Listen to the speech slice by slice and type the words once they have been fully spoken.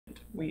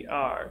We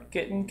are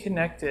getting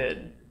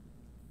connected.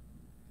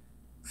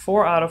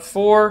 4 out of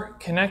 4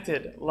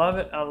 connected. Love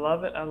it. I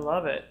love it. I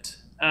love it.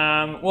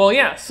 Well,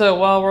 yeah. So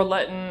while we're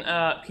letting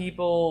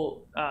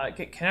people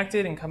get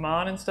connected and come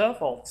on and stuff,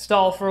 I'll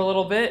stall for a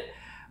little bit.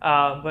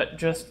 But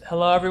just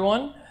hello,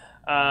 everyone.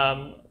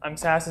 I'm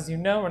Sass, as you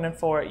know, running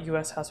for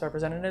U.S. House of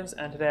Representatives,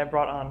 and today I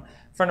brought on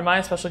a friend of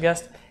mine, special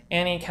guest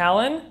Annie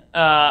Kallen,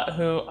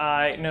 who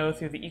I know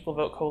through the Equal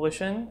Vote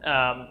Coalition.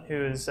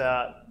 Who's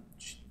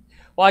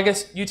well, I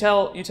guess you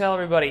tell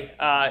everybody.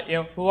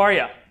 Who are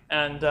you,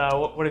 and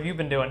what have you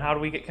been doing? How do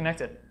we get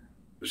connected?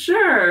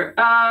 Sure.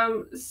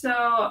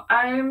 So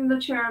I'm the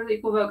chair of the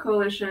Equal Vote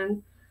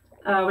Coalition,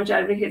 which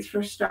advocates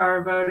for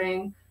star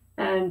voting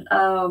and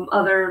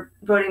other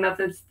voting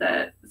methods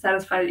that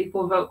satisfy the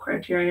equal vote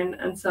criterion.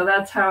 And so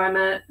that's how I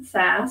met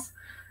Sass,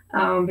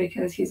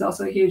 because he's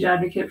also a huge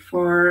advocate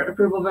for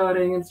approval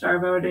voting and star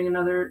voting and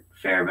other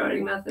fair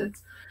voting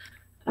methods.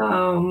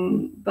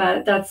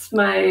 But that's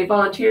my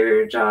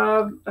volunteer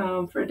job.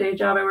 For a day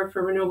job, I work for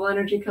a renewable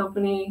energy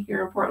company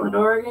here in Portland,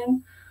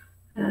 Oregon.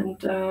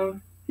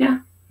 And yeah,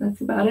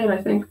 that's about it,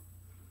 I think.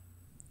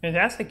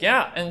 Fantastic,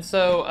 yeah. And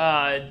so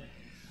I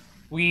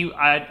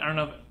don't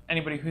know if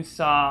anybody who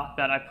saw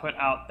that I put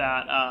out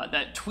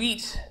that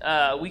tweet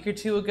a week or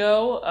two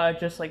ago,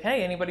 just like,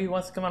 hey, anybody who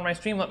wants to come on my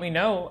stream, let me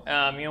know,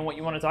 what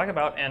you want to talk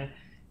about. And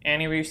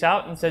Annie reached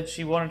out and said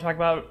she wanted to talk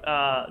about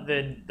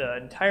the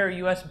entire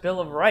U.S. Bill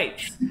of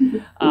Rights.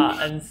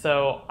 And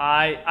so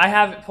I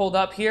have it pulled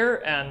up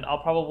here, and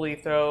I'll probably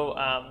throw,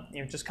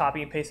 just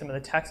copy and paste some of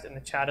the text in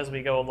the chat as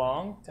we go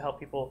along to help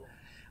people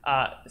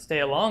stay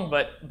along.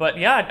 But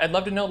yeah, I'd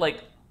love to know,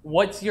 like,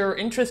 what's your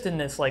interest in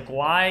this? Like,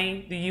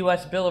 why the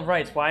U.S. Bill of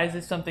Rights? Why is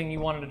this something you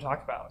wanted to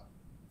talk about?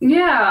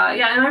 Yeah,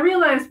 and I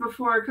realized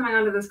before coming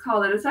onto this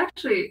call that it's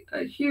actually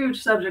a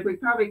huge subject. We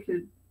probably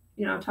could,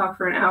 talk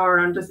for an hour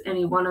on just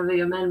any one of the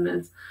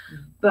amendments.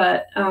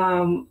 But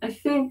I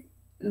think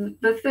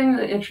the thing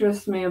that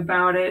interests me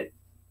about it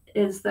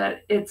is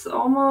that it's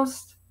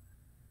almost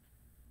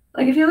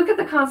like, if you look at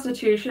the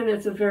Constitution,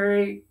 it's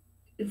in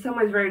some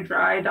ways, very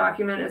dry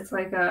document. It's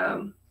like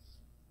a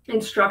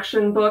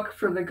instruction book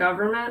for the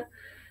government.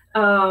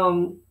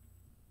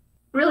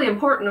 Really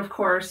important, of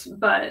course,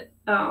 but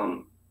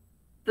the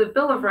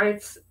Bill of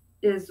Rights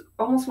is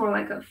almost more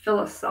like a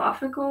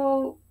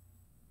philosophical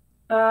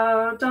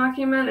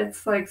document.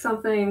 It's like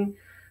something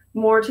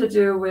more to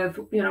do with,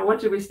 what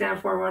do we stand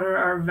for? What are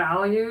our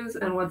values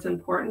and what's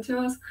important to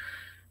us?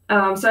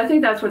 So I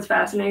think that's what's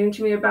fascinating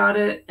to me about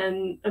it.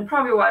 And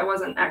probably why it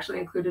wasn't actually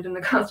included in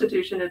the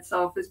Constitution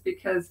itself is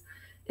because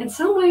in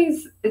some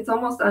ways it's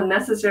almost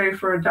unnecessary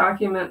for a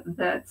document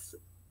that's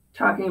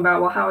talking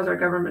about, well, how is our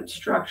government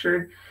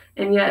structured,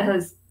 and yet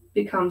has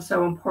become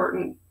so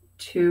important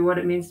to what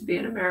it means to be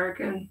an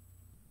American.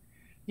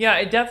 Yeah,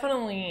 it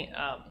definitely.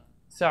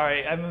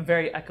 Sorry, I'm a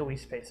very echoey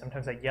space.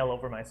 Sometimes I yell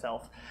over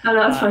myself. Oh,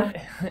 no, that's fine.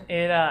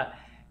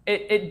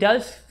 It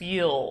does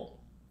feel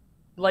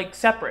like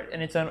separate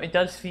in its own. It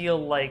does feel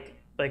like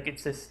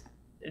it's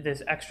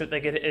this extra,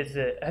 like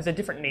it has a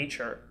different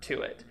nature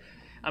to it.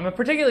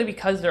 Particularly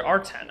because there are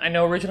 10. I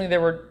know originally there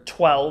were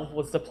 12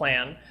 was the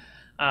plan,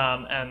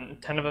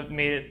 and 10 of them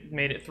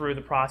made it through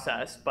the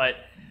process. But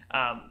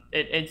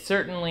it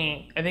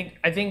certainly, I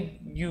think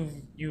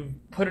you've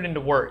put it into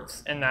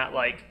words in that,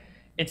 like,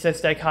 it's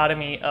this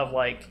dichotomy of,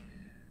 like,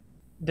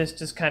 this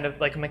just kind of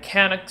like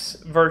mechanics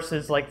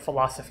versus like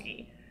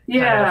philosophy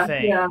kind of a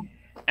thing. Yeah.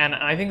 And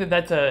I think that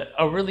that's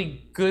a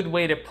really good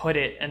way to put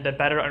it and to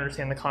better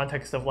understand the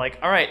context of, like,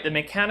 all right, the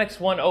mechanics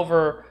won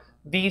over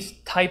these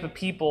type of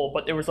people,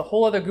 but there was a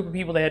whole other group of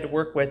people they had to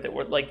work with that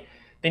were, like,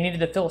 they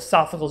needed a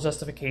philosophical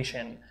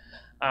justification.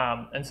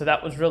 And so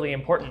that was really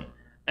important.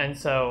 And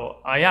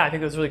so, yeah, I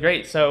think it was really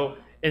great. So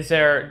is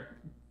there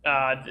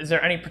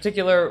any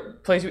particular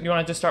place you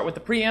want to just start with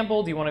the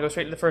preamble? Do you want to go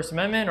straight to the First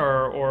Amendment,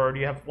 or do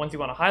you have ones you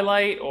want to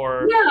highlight?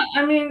 Or Yeah,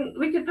 I mean,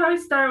 we could probably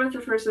start with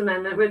the First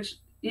Amendment, which,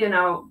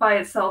 by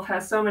itself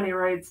has so many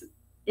rights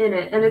in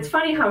it. And it's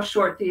funny how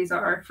short these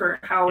are for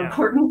how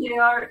important they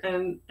are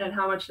and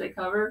how much they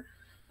cover.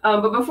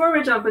 But before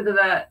we jump into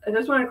that, I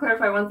just want to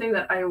clarify one thing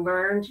that I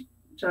learned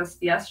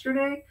just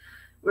yesterday,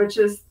 which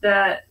is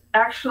that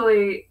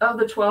actually of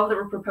the 12 that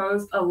were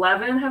proposed,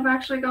 11 have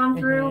actually gone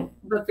through,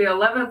 but the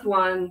 11th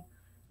one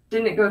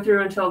didn't go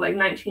through until like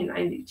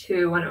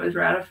 1992 when it was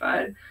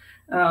ratified,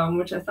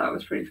 which I thought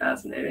was pretty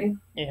fascinating.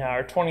 Yeah,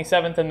 our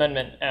 27th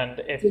Amendment,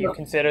 and if you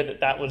consider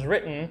that was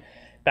written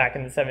back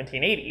in the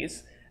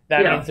 1780s,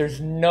 that means there's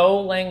no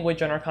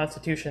language in our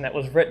Constitution that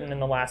was written in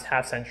the last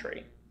half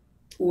century.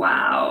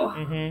 Wow.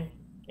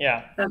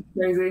 Yeah. That's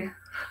crazy.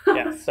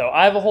 Yeah, so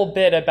I have a whole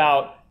bit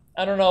about,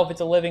 I don't know if it's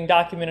a living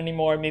document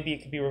anymore, maybe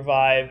it could be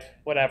revived,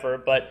 whatever,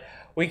 but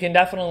we can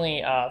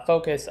definitely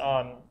focus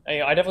on,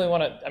 I definitely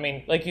want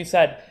to, like you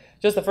said,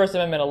 just the First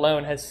Amendment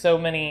alone has so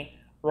many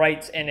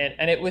rights in it,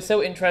 and it was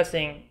so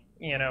interesting,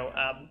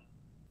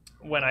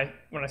 when I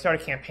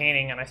started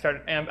campaigning, and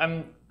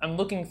I'm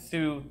looking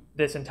through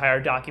this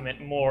entire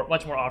document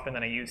much more often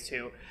than I used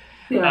to,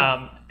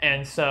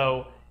 and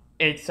so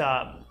it's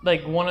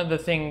like one of the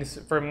things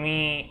for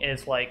me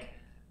is like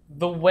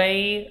the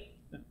way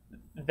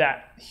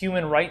that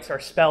human rights are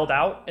spelled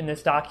out in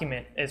this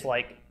document is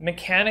like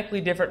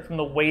mechanically different from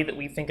the way that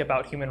we think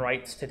about human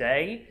rights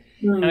today.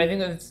 And I Mm. think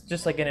that's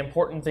just like an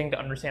important thing to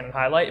understand and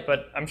highlight.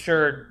 But I'm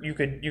sure you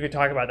could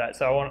talk about that.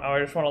 So I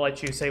just want to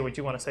let you say what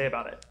you want to say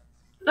about it.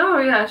 Oh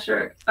yeah,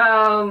 sure.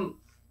 So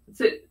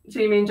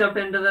you mean jump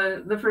into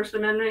the First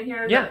Amendment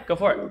here? Yeah, go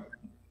for it.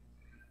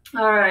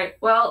 All right.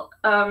 Well,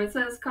 it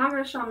says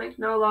Congress shall make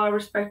no law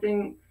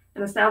respecting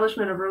an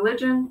establishment of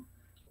religion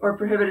or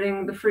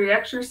prohibiting the free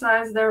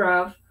exercise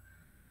thereof,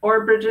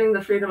 or abridging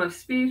the freedom of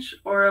speech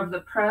or of the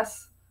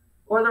press,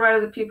 or the right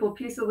of the people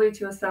peaceably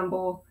to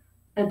assemble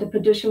and to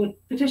petition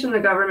the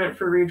government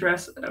for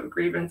redress of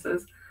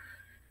grievances.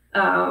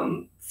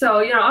 So,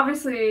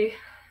 obviously,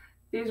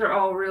 these are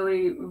all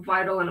really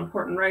vital and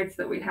important rights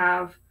that we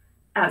have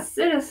as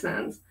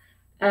citizens.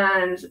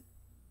 And,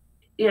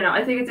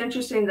 I think it's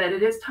interesting that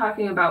it is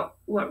talking about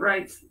what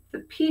rights the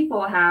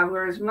people have,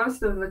 whereas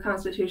most of the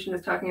Constitution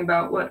is talking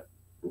about what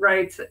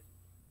rights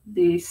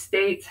the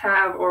states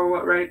have or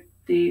what right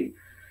the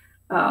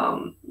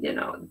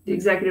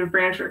executive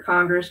branch or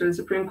Congress or the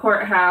Supreme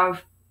Court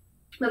have.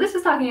 But this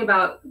is talking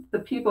about the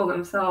people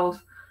themselves.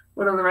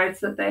 What are the rights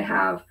that they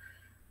have?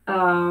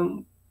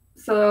 So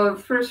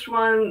the first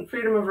one,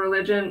 freedom of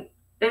religion.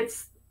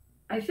 It's,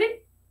 I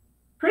think,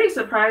 pretty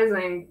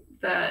surprising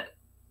that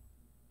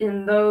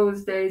in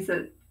those days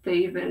that they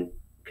even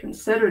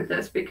considered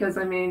this, because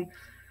I mean,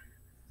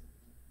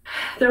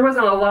 there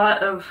wasn't a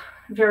lot of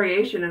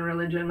variation in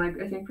religion.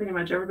 Like I think pretty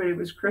much everybody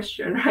was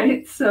Christian,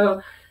 right?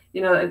 So,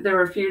 there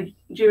were a few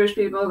Jewish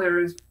people, there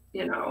was,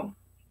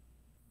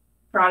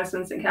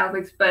 Protestants and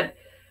Catholics, but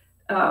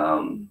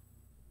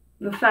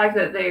the fact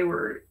that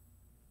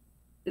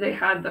they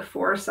had the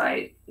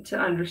foresight to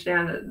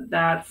understand that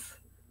that's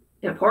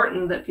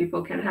important, that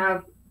people can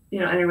have,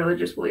 any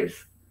religious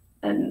beliefs,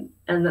 and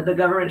that the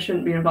government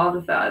shouldn't be involved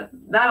with that.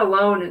 That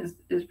alone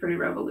is pretty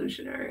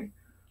revolutionary.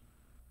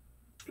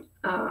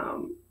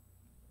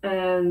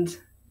 And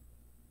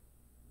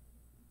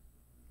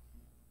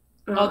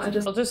I'll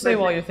just say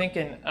while you're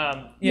thinking,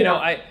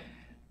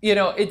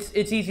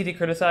 it's easy to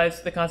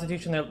criticize the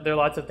Constitution. There are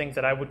lots of things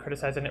that I would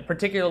criticize in it,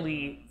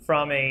 particularly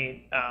from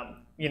a,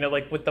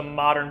 like with the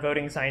modern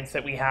voting science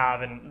that we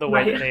have and the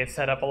way that they've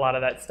set up a lot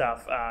of that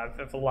stuff.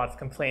 With a lot of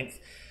complaints,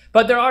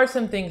 but there are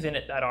some things in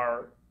it that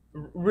are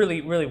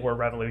really, really were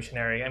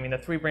revolutionary. I mean, the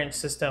three-branch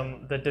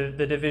system, the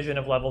division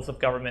of levels of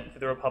government for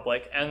the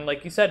republic, and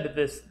like you said,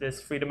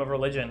 this freedom of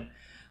religion.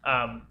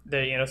 Some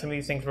of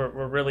these things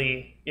were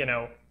really,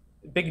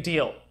 big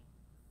deal,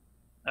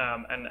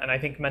 and I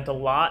think meant a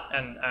lot,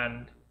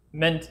 and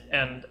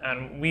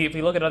if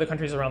we look at other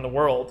countries around the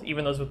world,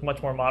 even those with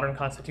much more modern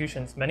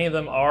constitutions, many of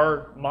them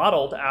are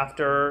modeled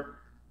after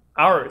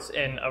ours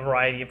in a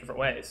variety of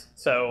different ways.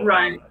 So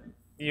right.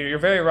 You're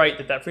very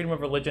right that freedom of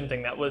religion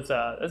thing that was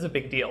a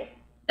big deal.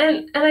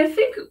 And I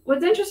think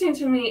what's interesting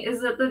to me is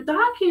that the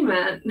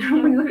document,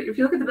 if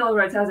you look at the Bill of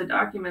Rights as a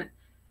document,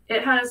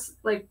 it has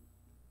like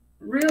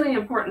really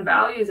important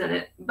values in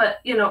it, but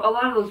a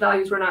lot of those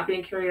values were not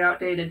being carried out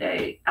day to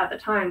day at the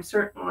time,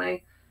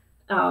 certainly,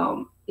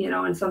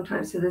 and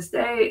sometimes to this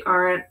day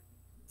aren't.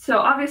 So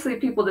obviously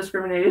people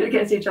discriminated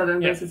against each other on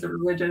the basis of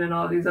religion and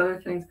all of these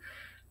other things,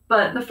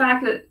 but the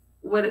fact that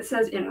what it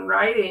says in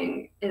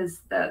writing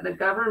is that the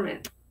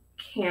government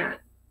can't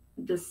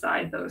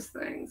decide those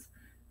things.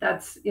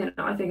 That's,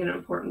 I think an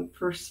important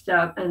first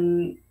step,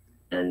 and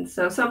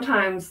so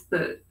sometimes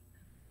the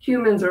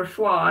humans are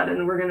flawed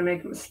and we're going to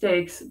make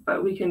mistakes,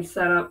 but we can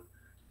set up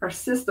our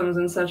systems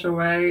in such a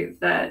way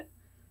that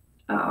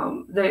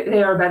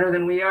they are better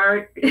than we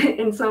are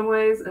in some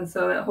ways, and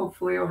so that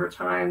hopefully over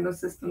time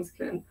those systems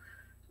can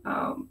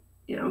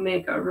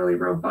make a really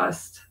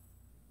robust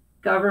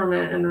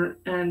government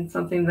and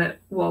something that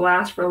will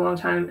last for a long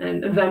time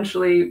and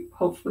eventually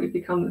hopefully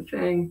become the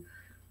thing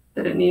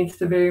that it needs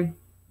to be.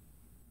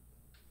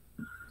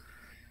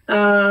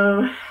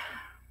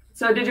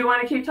 So did you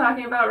want to keep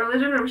talking about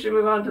religion, or we should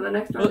move on to the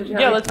next one?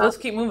 Let's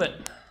keep moving.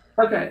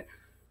 Okay.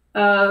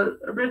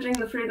 Abridging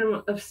the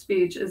freedom of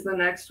speech is the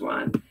next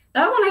one.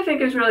 That one I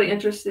think is really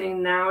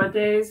interesting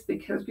nowadays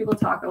because people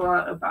talk a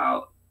lot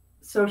about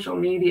social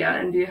media,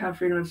 and do you have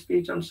freedom of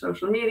speech on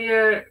social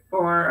media,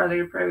 or are they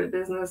a private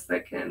business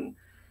that can,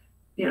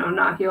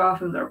 knock you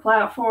off of their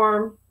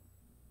platform?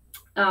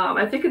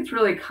 I think it's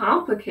really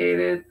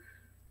complicated.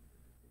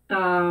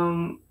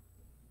 When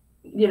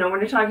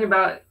you're talking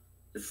about,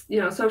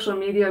 social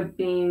media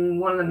being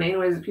one of the main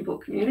ways that people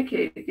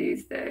communicate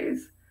these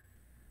days,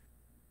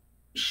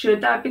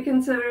 should that be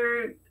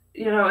considered,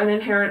 an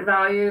inherent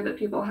value that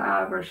people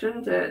have, or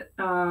shouldn't it?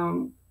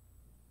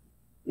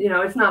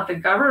 It's not the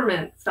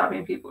government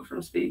stopping people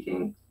from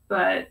speaking,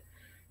 but,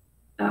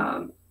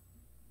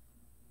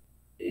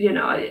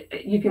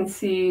 you can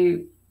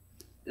see,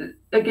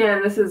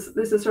 again, this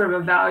is sort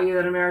of a value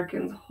that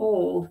Americans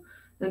hold,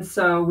 And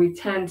so we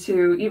tend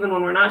to, even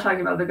when we're not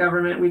talking about the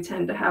government, we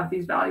tend to have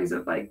these values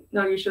of like,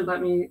 no, you should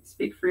let me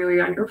speak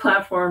freely on your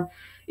platform.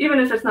 Even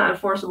if it's not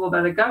enforceable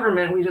by the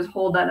government, we just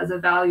hold that as a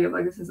value of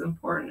like, this is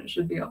important, it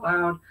should be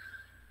allowed.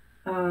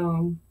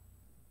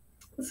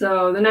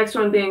 So the next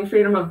one being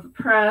freedom of the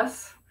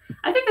press.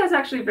 I think that's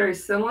actually very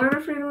similar to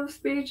freedom of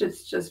speech.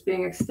 It's just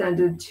being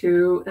extended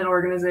to an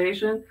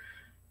organization.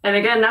 And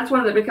again, that's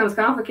one that becomes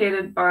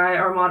complicated by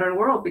our modern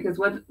world, because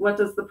what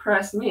does the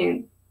press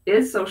mean?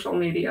 Is social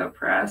media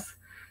press?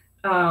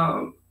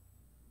 Or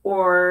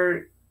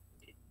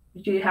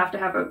do you have to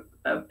have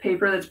a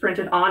paper that's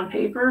printed on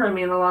paper? I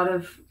mean, a lot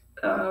of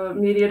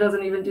media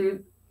doesn't even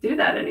do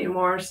that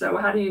anymore. So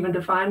how do you even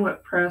define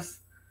what press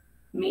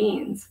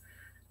means?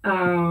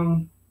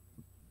 So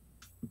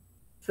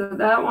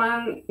that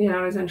one,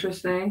 is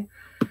interesting.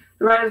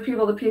 The right of the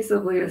people to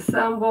peaceably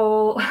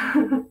assemble.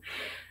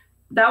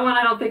 That one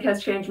I don't think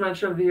has changed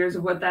much over the years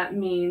of what that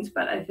means,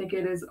 but I think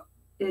it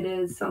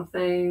is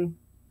something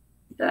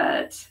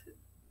that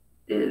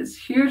is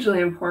hugely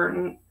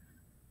important.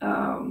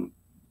 And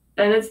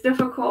it's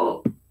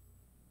difficult,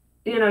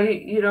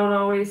 you don't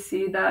always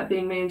see that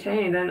being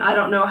maintained. And I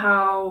don't know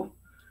how.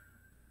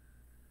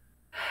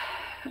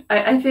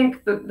 I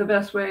think the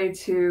best way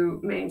to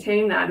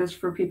maintain that is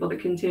for people to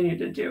continue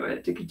to do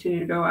it, to continue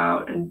to go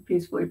out and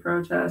peacefully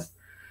protest,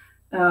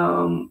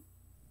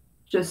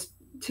 just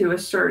to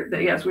assert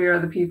that, yes, we are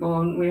the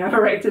people and we have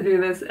a right to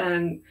do this.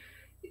 And,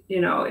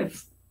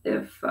 if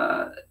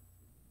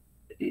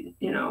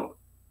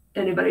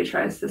anybody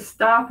tries to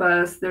stop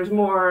us, there's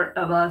more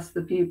of us,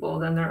 the people,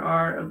 than there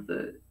are of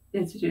the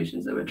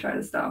institutions that would try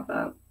to stop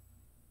that.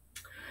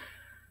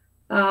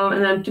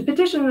 And then to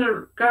petition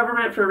the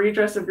government for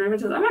redress of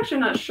grievances. I'm actually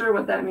not sure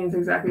what that means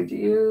exactly.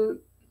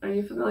 Are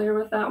you familiar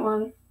with that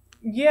one?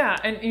 Yeah,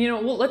 and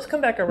well, let's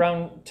come back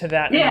around to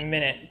that in a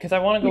minute, because I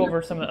want to go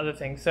over some of the other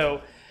things.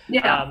 So,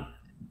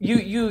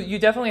 you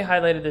definitely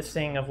highlighted this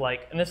thing of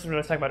like, and this is what I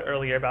was talking about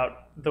earlier,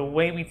 about the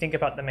way we think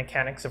about the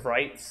mechanics of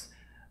rights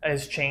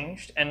has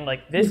changed, and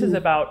like this is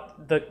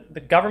about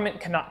the government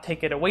cannot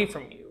take it away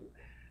from you.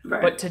 Right.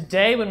 But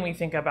today, when we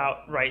think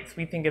about rights,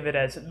 we think of it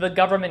as the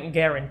government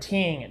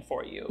guaranteeing it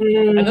for you.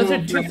 And those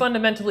are two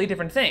fundamentally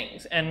different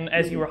things. And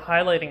as you were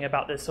highlighting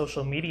about this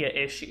social media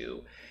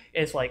issue,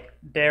 is like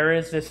there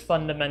is this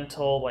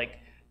fundamental like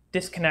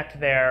disconnect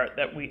there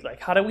that we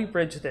like. How do we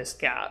bridge this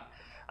gap?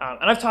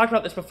 And I've talked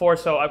about this before,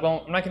 so I'm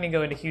not going to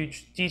go into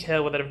huge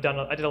detail with it.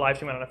 I did a live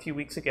stream on it a few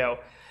weeks ago.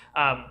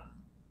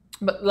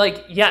 But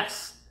like,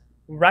 yes,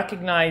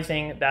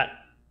 recognizing that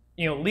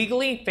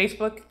legally,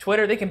 Facebook,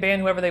 Twitter, they can ban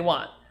whoever they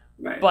want.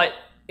 Right. But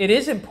it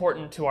is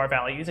important to our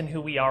values and who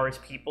we are as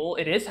people.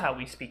 It is how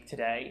we speak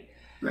today.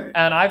 Right.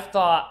 And I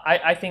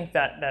think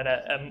that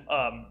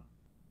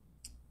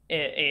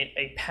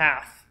a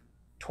path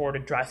toward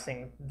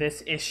addressing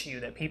this issue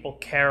that people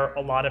care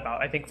a lot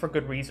about, I think for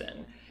good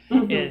reason,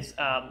 is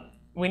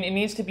when it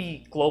needs to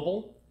be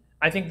global.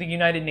 I think the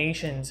United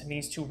Nations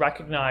needs to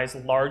recognize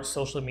large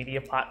social media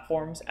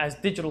platforms as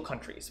digital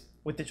countries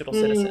with digital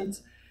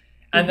citizens.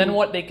 And then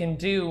what they can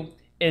do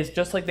is,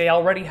 just like they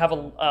already have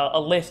a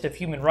list of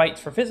human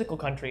rights for physical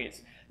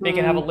countries, they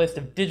can have a list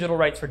of digital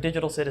rights for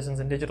digital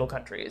citizens in digital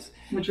countries.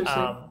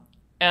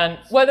 And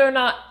whether or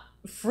not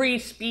free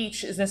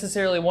speech is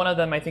necessarily one of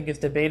them, I think is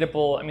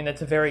debatable. I mean,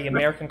 that's a very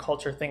American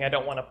culture thing. I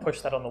don't want to push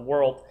that on the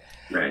world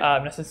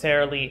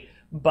necessarily.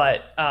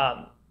 But,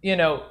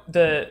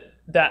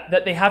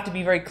 that they have to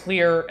be very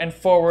clear and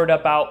forward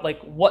about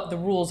like what the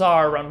rules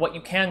are around what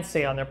you can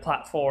say on their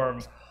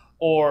platform,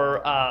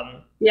 or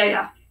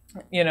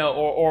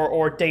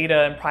or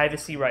data and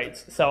privacy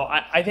rights. So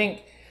I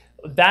think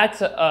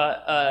that's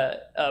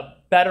a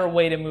better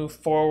way to move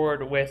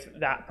forward with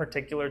that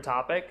particular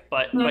topic.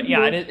 But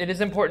yeah, it is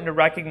important to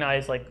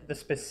recognize like the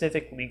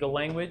specific legal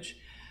language.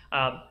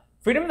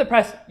 Freedom of the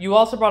press, you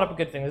also brought up a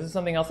good thing. This is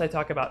something else I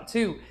talk about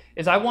too,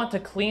 is I want to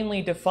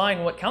cleanly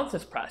define what counts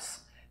as press.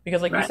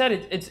 Because like you said,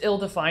 it's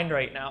ill-defined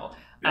right now.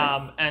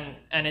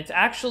 And it's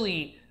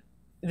actually,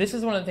 this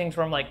is one of the things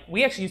where I'm like,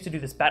 we actually used to do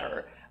this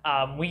better.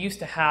 We used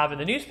to have in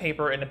the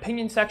newspaper an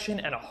opinion section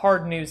and a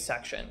hard news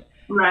section.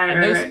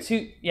 And those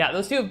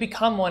two have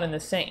become one and the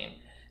same.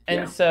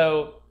 And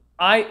so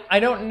I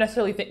don't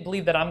necessarily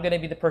believe that I'm going to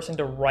be the person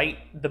to write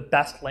the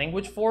best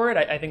language for it.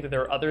 I think that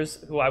there are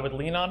others who I would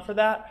lean on for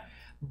that.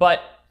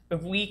 But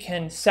if we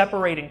can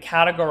separate and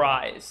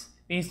categorize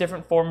these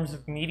different forms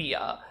of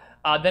media,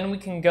 then we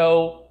can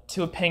go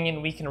to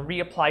opinion, we can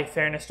reapply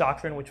fairness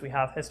doctrine, which we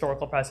have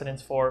historical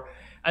precedents for,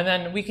 and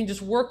then we can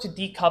just work to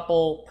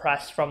decouple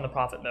press from the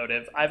profit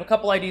motive. I have a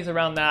couple ideas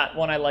around that.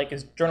 One I like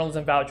is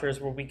journalism vouchers,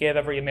 where we give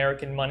every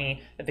American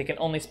money that they can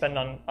only spend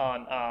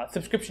on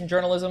subscription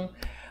journalism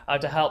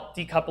to help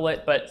decouple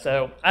it. But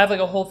so I have like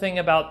a whole thing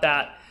about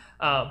that.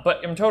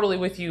 But I'm totally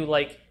with you,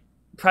 like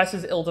press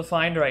is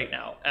ill-defined right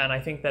now. And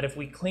I think that if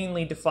we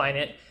cleanly define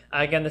it,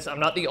 again, I'm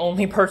not the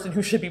only person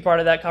who should be part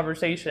of that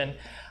conversation.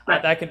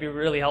 That could be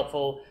really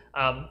helpful.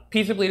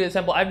 Peaceably to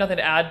assemble, I have nothing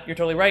to add. You're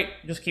totally right.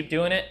 Just keep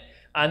doing it.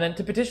 And then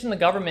to petition the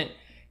government,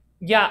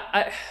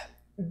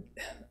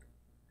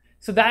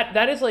 So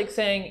that is like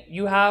saying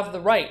you have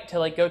the right to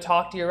like go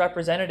talk to your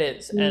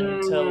representatives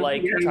and to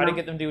like try to Yeah.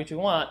 get them to do what you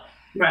want.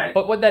 Right.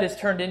 But what that has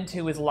turned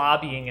into is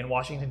lobbying in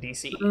Washington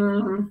D.C.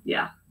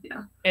 Yeah.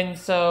 Yeah. And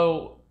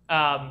so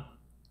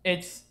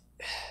it's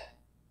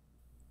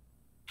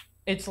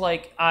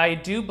like I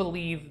do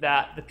believe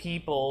that the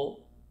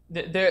people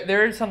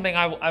there is something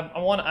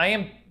I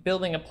am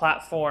building a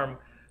platform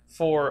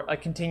for a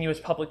continuous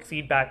public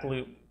feedback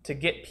loop to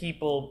get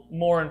people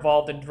more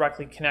involved and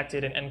directly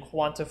connected and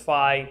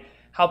quantify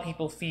how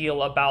people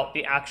feel about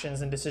the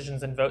actions and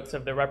decisions and votes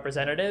of their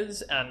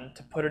representatives and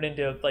to put it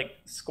into like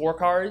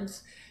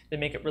scorecards to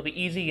make it really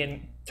easy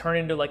and turn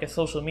into like a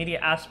social media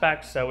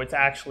aspect so it's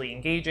actually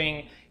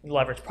engaging,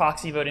 leverage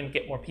proxy voting to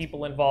get more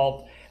people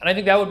involved. And I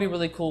think that would be a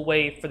really cool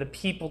way for the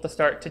people to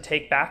start to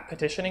take back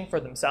petitioning for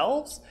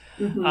themselves.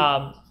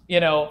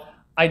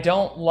 I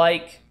don't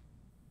like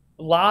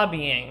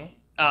lobbying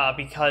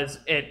because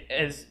it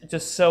is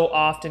just so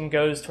often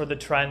goes toward the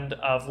trend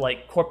of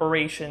like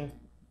corporations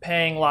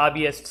paying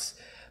lobbyists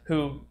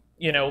who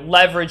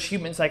leverage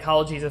human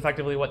psychology is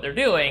effectively what they're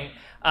doing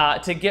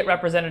to get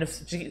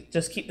representatives to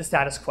just keep the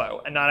status quo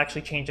and not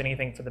actually change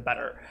anything for the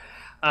better.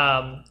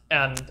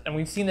 And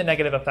we've seen the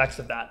negative effects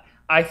of that.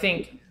 I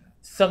think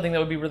something that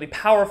would be really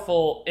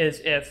powerful is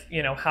if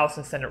House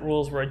and Senate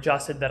rules were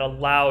adjusted that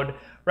allowed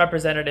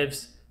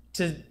representatives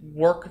to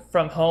work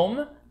from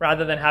home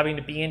rather than having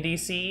to be in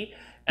DC,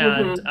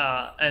 and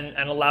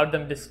allowed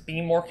them to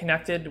be more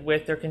connected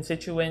with their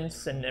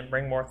constituents and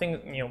bring more things,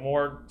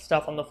 more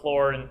stuff on the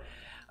floor. And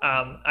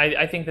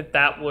I think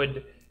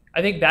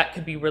that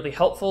could be really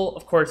helpful.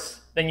 Of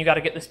course, then you got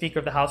to get the Speaker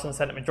of the House and the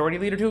Senate Majority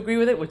Leader to agree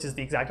with it, which is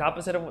the exact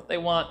opposite of what they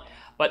want.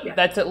 But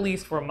that's at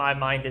least where my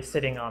mind is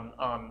sitting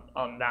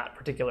on that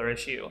particular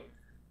issue.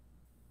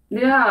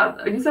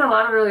 Yeah, you said a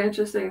lot of really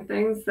interesting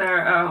things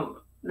there.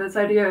 This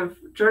idea of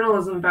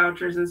journalism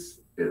vouchers is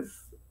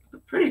a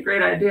pretty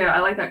great idea. I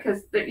like that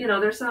because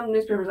there's some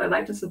newspapers I'd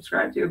like to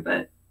subscribe to,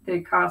 but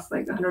they cost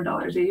like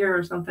 $100 a year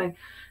or something,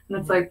 and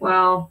it's like,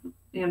 well,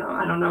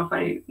 I don't know if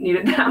I need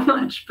it that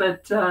much,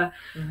 but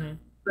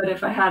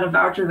if I had a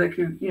voucher that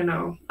could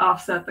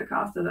offset the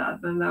cost of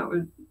that, then that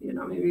would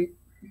maybe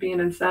be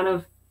an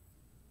incentive.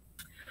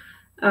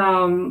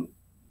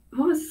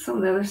 What was some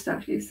of the other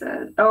stuff you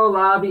said? Oh,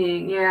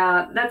 lobbying.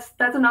 Yeah, that's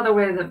another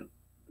way that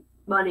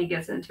money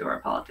gets into our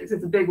politics.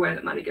 It's a big way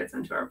that money gets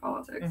into our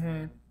politics.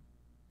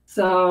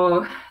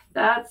 So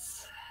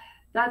that's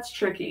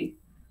tricky.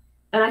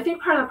 And I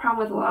think part of the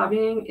problem with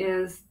lobbying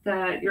is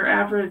that your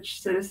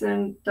average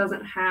citizen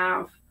doesn't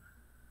have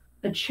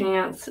a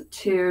chance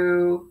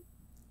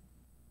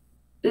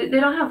they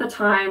don't have the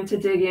time to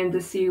dig in to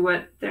see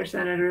what their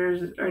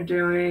senators are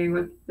doing,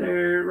 what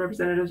their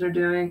representatives are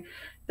doing.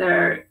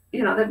 They've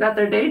got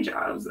their day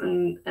jobs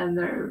and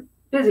they're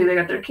busy. They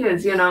got their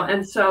kids,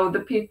 and so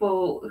the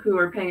people who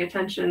are paying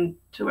attention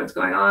to what's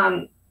going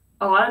on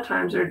a lot of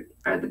times are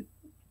the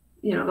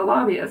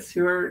lobbyists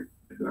who are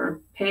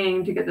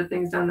paying to get the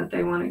things done that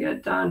they want to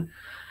get done.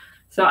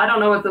 So I don't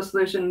know what the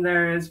solution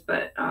there is,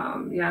 but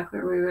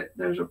clearly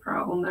there's a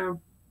problem there.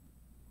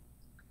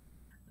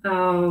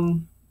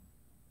 We'll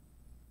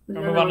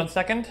move on to the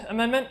Second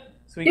Amendment.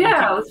 So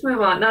let's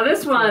move on. Now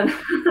this one.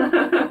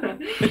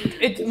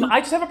 I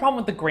just have a problem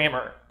with the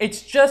grammar.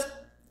 It's just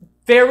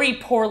very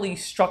poorly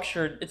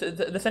structured.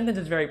 The sentence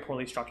is very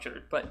poorly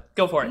structured, but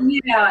go for it.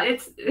 Yeah,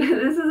 this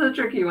is a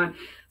tricky one.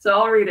 So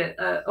I'll read it.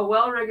 A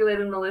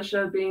well-regulated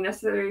militia being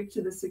necessary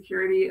to the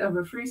security of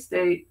a free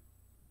state,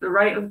 the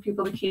right of the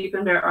people to keep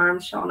and bear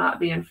arms shall not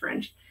be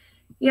infringed.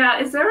 Yeah,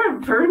 is there a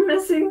verb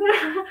missing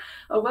there?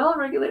 A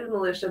well-regulated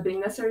militia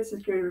being necessary to the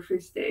security of a free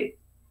state.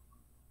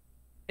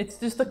 It's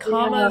just the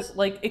commas,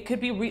 like it could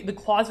be the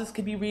clauses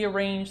could be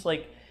rearranged,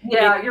 like.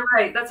 Yeah, you're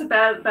right. That's a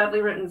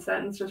badly written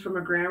sentence just from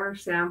a grammar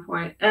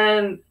standpoint,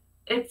 and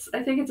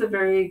I think it's a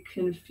very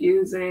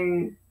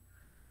confusing.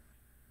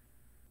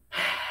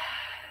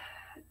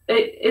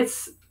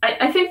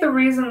 I think the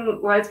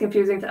reason why it's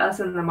confusing to us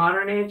in the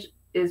modern age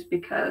is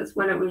because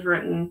when it was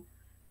written,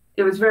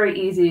 it was very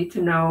easy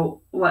to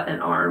know what an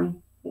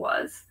arm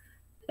was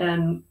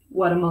and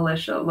what a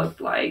militia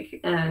looked like,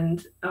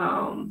 and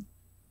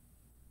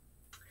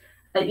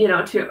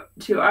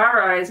to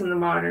our eyes in the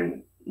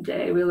modern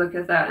day, we look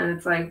at that and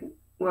it's like,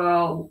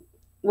 well,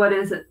 what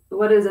is it?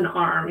 What is an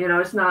arm?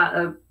 It's not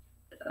a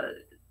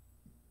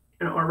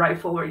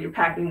rifle where you're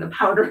packing the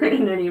powder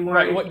in anymore.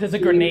 Right. What does a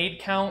grenade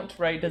count?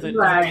 Right. Does a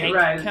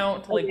tank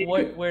count? Like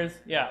where's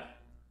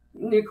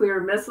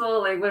nuclear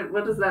missile? Like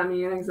what does that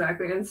mean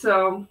exactly? And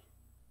so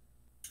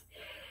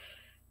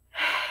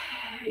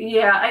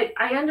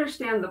I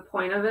understand the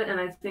point of it, and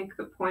I think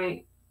the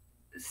point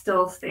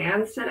still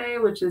stands today,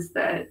 which is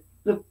that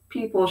the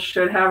people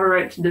should have a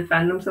right to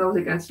defend themselves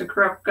against a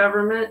corrupt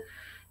government,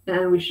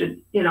 and we should,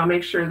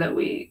 make sure that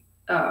we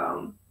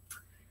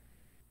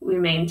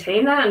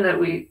maintain that and that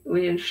we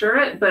ensure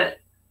it. But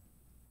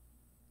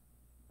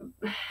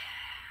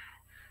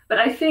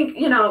I think,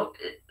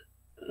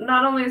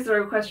 not only is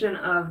there a question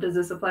of does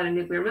this apply to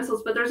nuclear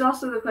missiles, but there's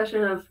also the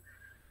question of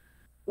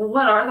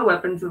what are the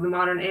weapons of the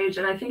modern age?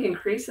 And I think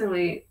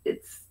increasingly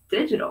it's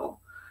digital.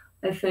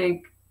 I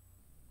think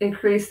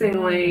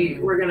increasingly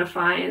Hmm. we're going to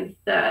find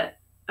that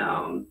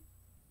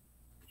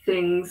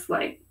things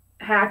like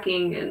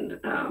hacking and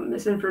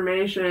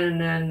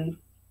misinformation and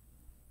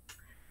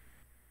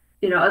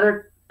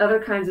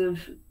other kinds of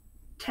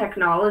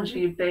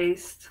technology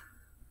based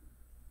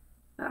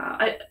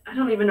I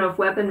don't even know if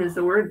weapon is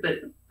the word,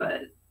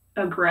 but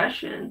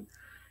aggression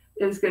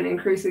is going to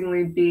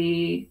increasingly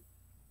be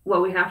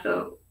what we have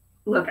to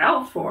look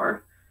out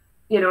for,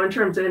 in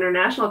terms of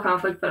international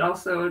conflict, but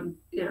also,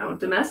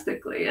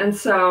 domestically. And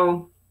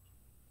so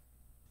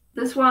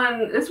this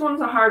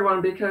one's a hard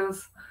one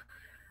because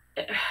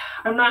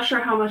I'm not sure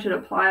how much it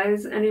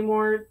applies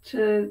anymore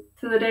to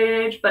the day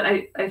and age, but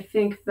I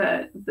think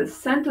that the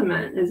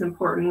sentiment is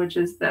important, which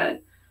is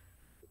that,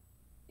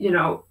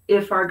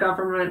 if our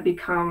government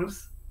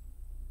becomes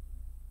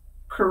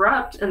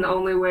corrupt and the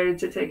only way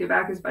to take it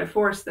back is by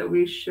force, that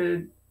we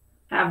should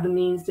have the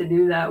means to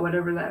do that,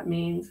 whatever that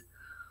means.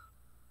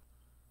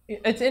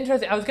 It's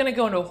interesting. I was going to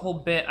go into a whole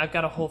bit. I've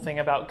got a whole thing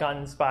about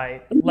guns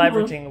by Mm-hmm.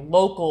 leveraging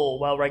local,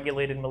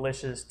 well-regulated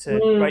militias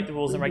to write the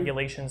rules and Mm-hmm.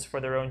 regulations for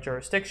their own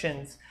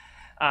jurisdictions.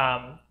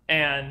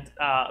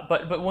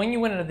 But when you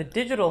went into the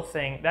digital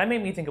thing, that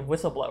made me think of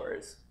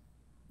whistleblowers.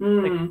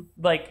 Mm-hmm.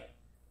 Like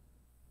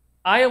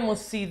I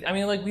almost see. I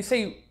mean, like we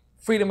say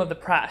freedom of the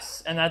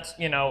press, and that's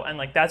and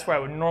like that's where I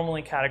would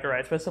normally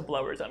categorize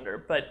whistleblowers under.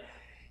 But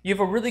you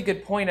have a really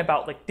good point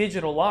about like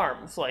digital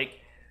alarms. Like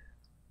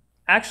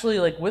actually,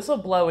 like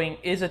whistleblowing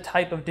is a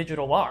type of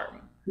digital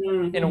alarm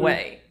in a Mm-hmm.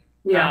 way,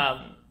 Yeah.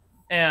 um,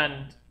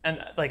 and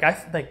like I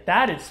like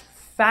that is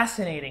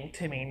fascinating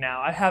to me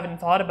now. I haven't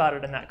thought about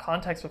it in that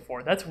context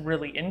before. That's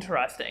really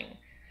interesting.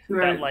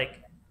 That Right. like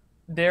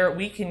there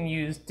we can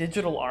use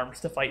digital arms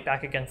to fight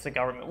back against the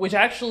government, which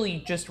actually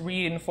just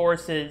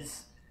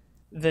reinforces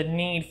the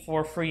need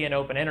for free and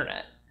open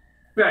internet,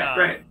 Right.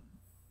 Right. um,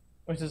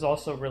 which is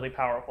also really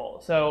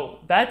powerful. So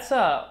that's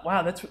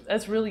wow,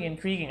 that's really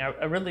intriguing.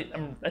 I really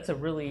that's a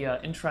really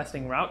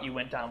interesting route you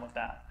went down with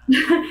that.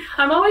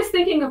 I'm always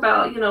thinking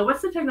about,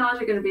 what's the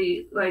technology going to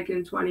be like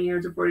in 20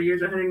 years or 40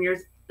 years or 100 years?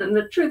 And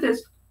the truth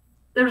is,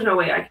 there's no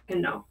way I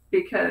can know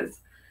because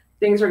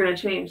things are going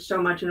to change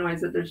so much in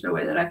ways that there's no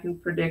way that I can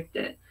predict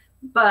it.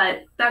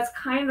 But that's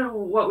kind of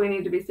what we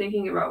need to be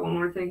thinking about when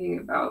we're thinking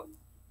about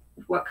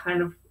what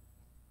kind of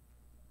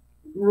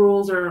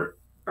rules are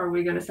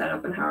we going to set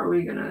up and how are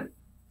we going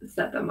to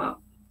set them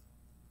up.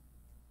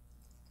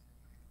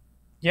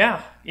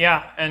 Yeah,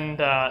 yeah, and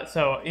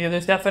so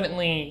there's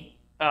definitely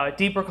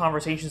deeper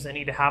conversations that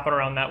need to happen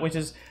around that, which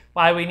is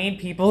why we need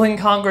people in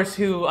Congress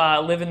who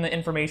live in the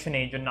information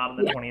age and not in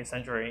the Yeah, 20th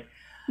century.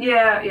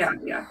 yeah, yeah,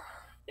 yeah.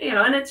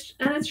 And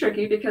it's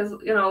tricky because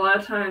a lot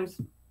of times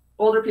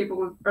older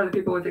people are the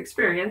people with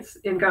experience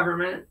in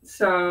government,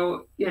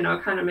 so it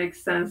kind of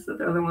makes sense that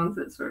they're the ones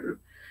that sort of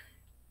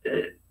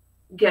uh,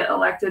 get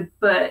elected.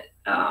 But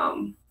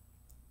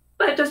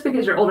just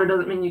because you're older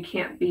doesn't mean you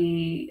can't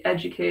be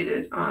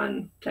educated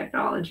on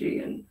technology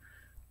and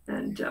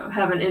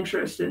have an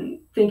interest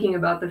in thinking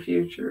about the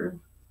future.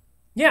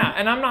 Yeah,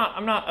 and I'm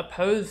not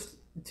opposed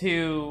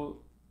to.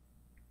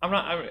 I'm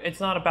not. It's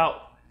not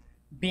about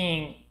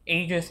being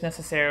ageist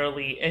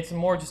necessarily. It's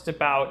more just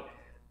about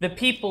the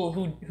people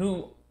who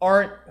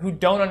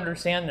don't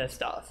understand this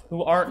stuff,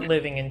 who aren't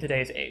living in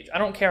today's age. I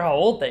don't care how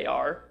old they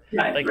are.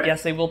 Right, Like right.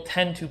 yes, they will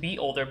tend to be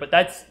older, but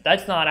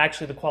that's not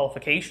actually the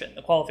qualification.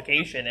 The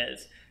qualification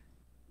is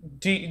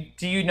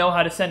do you know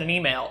how to send an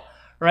email?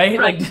 Right,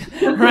 Right. like,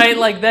 right,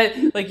 like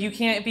that. Like, you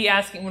can't be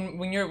asking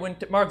when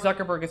Mark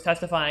Zuckerberg is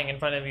testifying in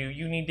front of you.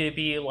 You need to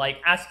be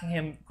like asking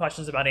him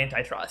questions about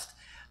antitrust,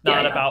 Yeah,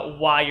 not yeah. about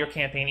why your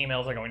campaign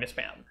emails are going to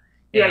spam.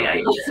 You Yeah, know,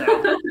 yeah,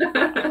 so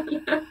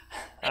yeah.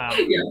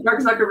 um, Yeah,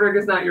 Mark Zuckerberg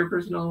is not your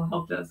personal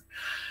help desk.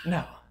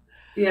 no.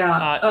 Yeah.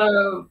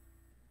 Uh,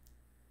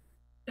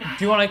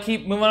 do you want to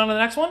keep moving on to the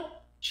next one?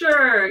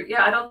 Sure.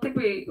 Yeah, I don't think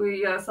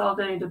we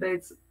solved any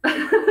debates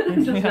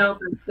just Yeah. now,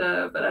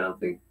 but I don't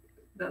think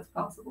that's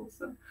possible.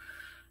 So,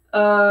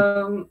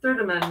 Third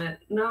Amendment: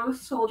 no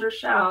soldier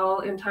shall,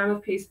 in time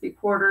of peace, be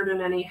quartered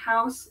in any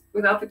house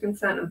without the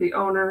consent of the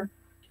owner,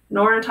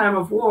 nor in time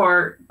of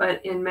war,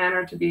 but in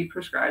manner to be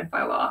prescribed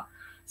by law.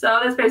 So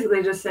that's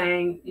basically just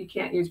saying you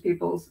can't use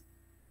people's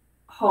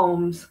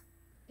homes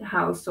to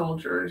house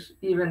soldiers,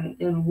 even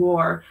in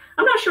war.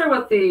 I'm not sure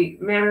what the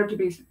manner to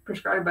be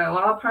prescribed by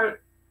law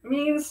part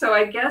means. So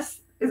I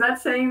guess, is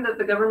that saying that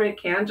the government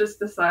can just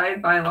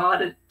decide by law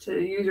to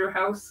use your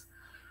house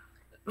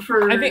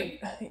I for,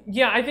 think,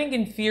 yeah, I think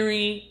in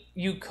theory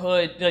you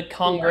could, like,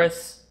 yeah,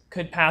 Congress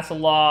could pass a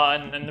law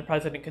and the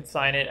president could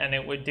sign it and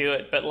it would do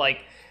it, but like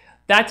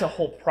that's a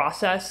whole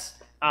process.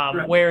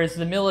 right, Whereas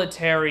the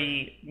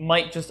military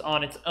might just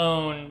on its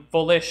own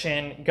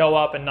volition go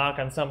up and knock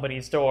on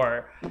somebody's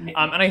door. right.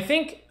 And I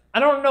think, I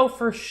don't know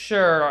for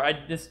sure,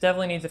 this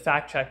definitely needs a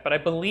fact check, but I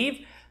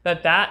believe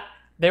that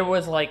there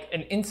was like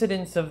an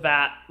incidence of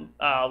that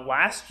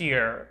last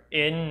year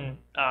in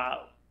I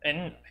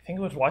think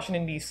it was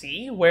Washington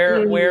D.C.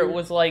 where it Mm,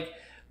 was like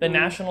the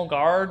National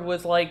Guard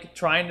was like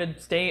trying to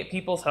stay at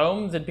people's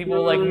homes, and people were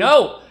like,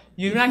 "No,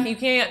 you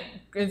can't.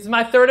 It's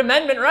my Third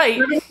Amendment right.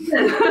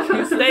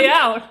 You stay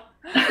out."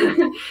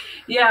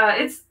 Yeah,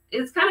 it's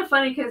kind of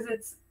funny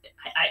because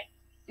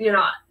you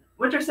know,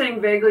 what you're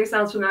saying vaguely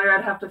sounds familiar.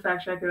 I'd have to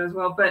fact check it as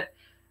well, but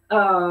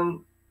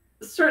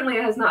certainly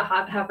it has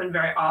not happened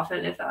very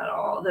often, if at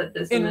all, that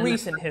this in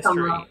recent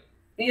history.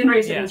 In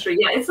recent history,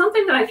 yeah, it's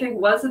something that I think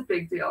was a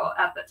big deal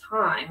at the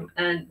time,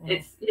 and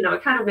it's, you know,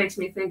 it kind of makes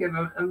me think of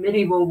a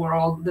medieval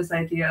world. This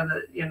idea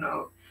that, you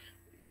know,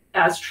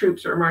 as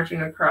troops are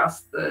marching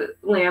across the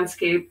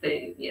landscape,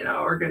 they, you know,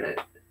 are going to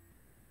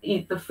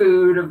eat the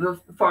food of the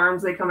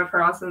farms they come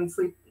across and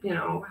sleep, you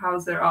know,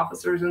 house their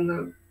officers in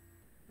the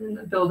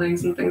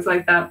buildings and things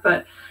like that.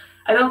 But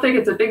I don't think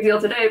it's a big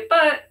deal today,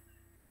 but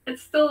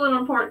it's still an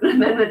important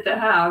amendment to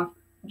have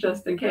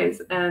just in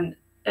case.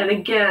 And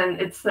again,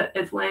 it's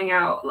laying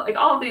out, like,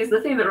 all of these,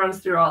 the theme that runs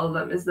through all of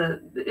them is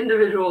that the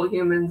individual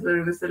humans that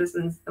are the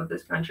citizens of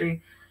this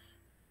country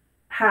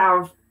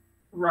have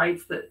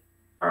rights that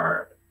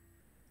are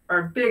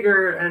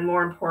bigger and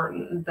more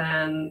important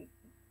than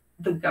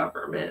the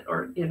government,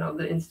 or, you know,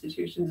 the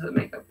institutions that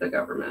make up the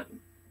government.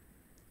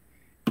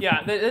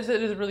 Yeah, that is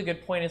a really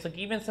good point. It's like,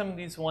 even some of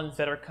these ones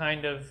that are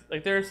kind of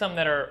like, there are some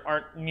that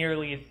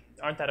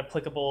aren't that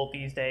applicable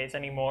these days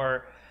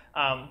anymore.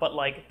 But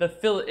like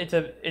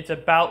it's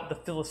about the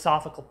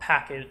philosophical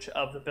package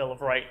of the Bill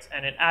of Rights,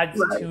 and it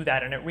adds to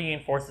that, and it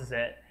reinforces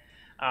it.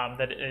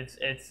 That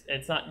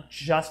it's not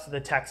just the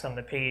text on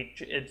the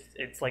page;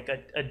 it's like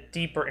a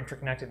deeper,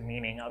 interconnected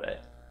meaning of it.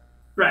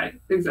 Right.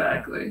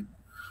 Exactly.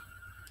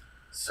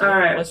 So all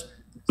right, let's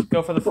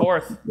go for the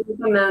Fourth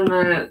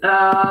Amendment.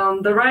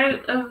 The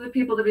right of the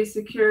people to be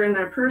secure in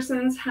their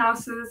persons,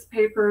 houses,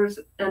 papers,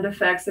 and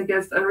effects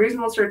against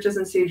unreasonable searches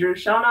and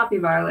seizures shall not be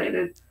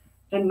violated,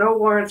 and no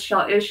warrants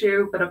shall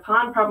issue but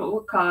upon probable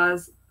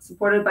cause,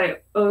 supported by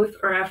oath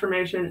or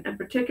affirmation, and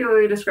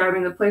particularly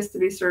describing the place to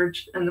be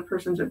searched and the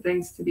persons or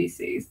things to be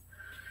seized.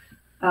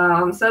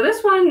 So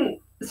this one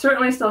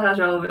certainly still has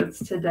relevance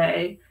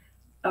today.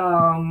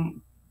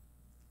 You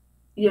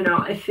know,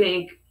 I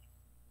think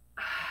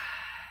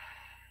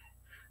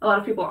a lot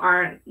of people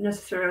aren't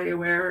necessarily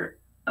aware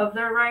of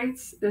their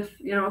rights if,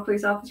 you know, a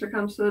police officer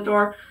comes to the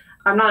door.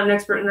 I'm not an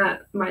expert in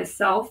that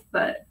myself,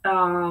 but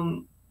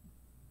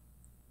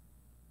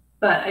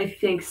I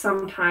think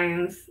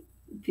sometimes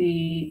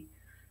the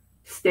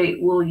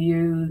state will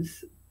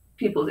use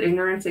people's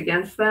ignorance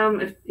against them.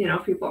 If, you know,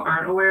 if people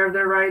aren't aware of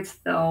their rights,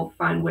 they'll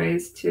find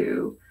ways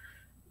to,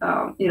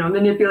 you know,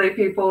 manipulate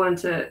people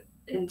into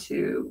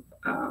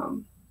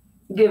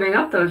giving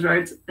up those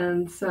rights.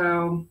 And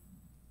so,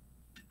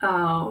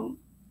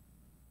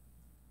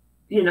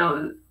 you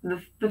know,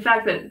 the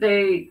fact that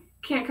they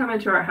can't come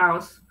into our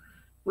house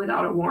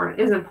without a warrant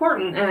is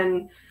important.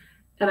 And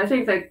I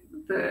think that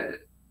the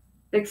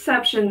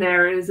exception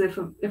there is if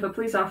a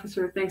police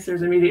officer thinks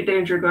there's immediate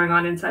danger going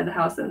on inside the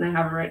house, then they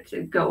have a right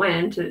to go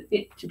in to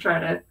try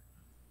to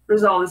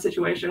resolve the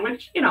situation,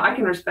 which, you know, I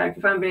can respect.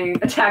 If I'm being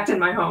attacked in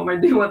my home, I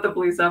do want the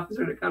police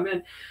officer to come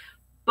in.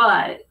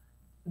 But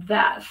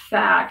that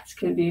fact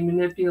can be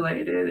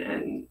manipulated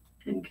and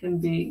can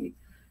be,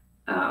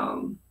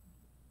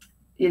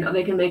 you know,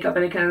 they can make up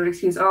any kind of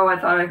excuse. Oh, I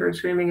thought I heard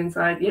screaming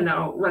inside, you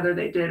know, whether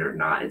they did or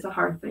not. It's a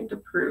hard thing to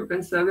prove.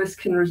 And so this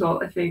can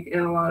result, I think, in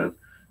a lot of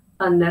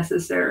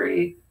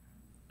unnecessary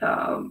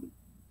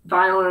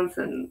violence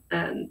and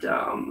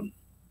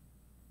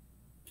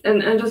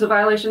just a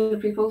violation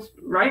of people's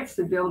rights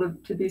to be able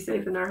to be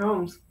safe in their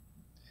homes.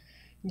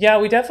 Yeah,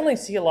 we definitely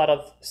see a lot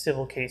of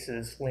civil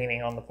cases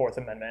leaning on the Fourth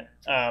Amendment,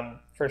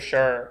 for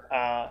sure,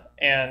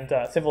 and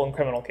civil and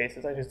criminal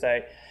cases, I should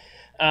say.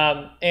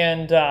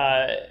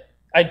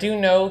 I do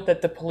know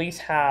that the police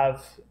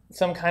have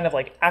some kind of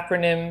like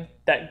acronym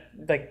that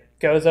like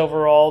goes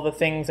over all the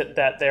things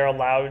that they're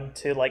allowed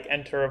to like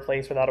enter a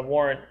place without a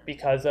warrant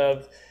because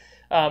of,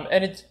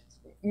 and it's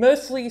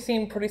mostly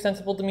seemed pretty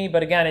sensible to me.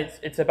 But again,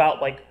 it's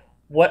about like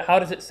how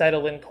does it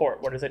settle in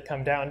court? What does it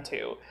come down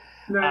to?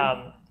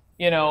 Right.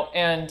 You know,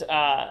 and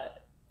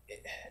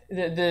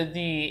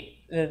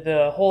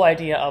the whole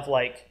idea of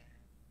like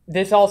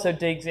this also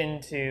digs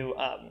into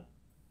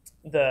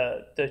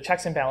the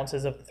checks and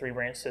balances of the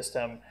three-branch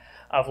system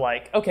of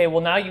like, okay, well,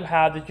 now you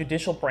have the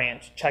judicial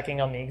branch checking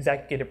on the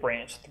executive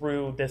branch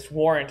through this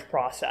warrant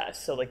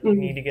process. So like you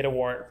need to get a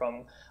warrant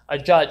from a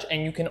judge,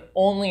 and you can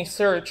only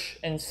search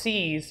and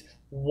seize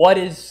what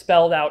is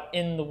spelled out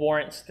in the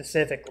warrant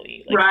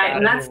specifically. Like, right,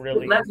 and that's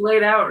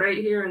laid out right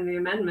here in the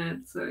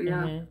amendment. So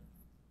yeah.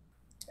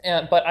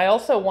 Mm-hmm. But I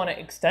also want to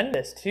extend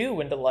this too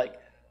into like,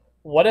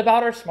 what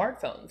about our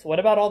smartphones? What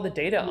about all the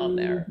data on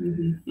there?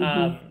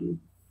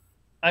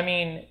 I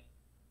mean,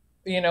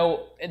 you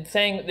know, it's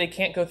saying they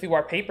can't go through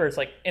our papers.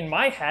 Like in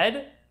my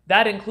head,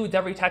 that includes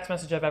every text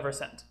message I've ever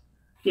sent.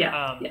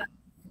 Yeah.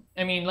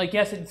 I mean, like,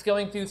 yes, it's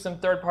going through some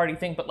third-party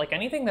thing, but like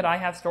anything that I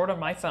have stored on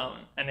my phone,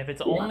 and if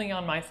it's only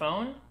on my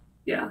phone,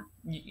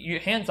 you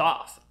hands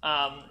off.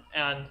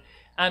 And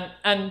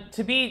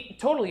to be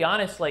totally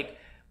honest, like,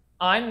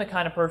 I'm the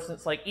kind of person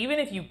that's like, even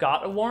if you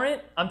got a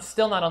warrant, I'm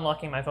still not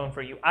unlocking my phone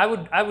for you. I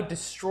would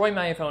destroy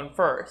my phone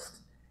first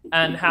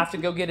and have to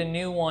go get a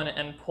new one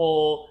and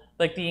pull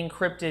like the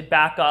encrypted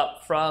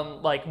backup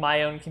from like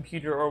my own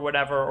computer or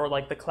whatever, or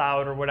like the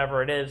cloud or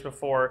whatever it is,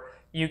 before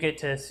you get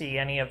to see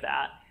any of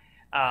that.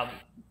 Um,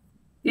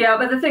 Yeah,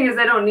 but the thing is,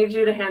 they don't need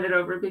you to hand it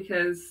over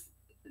because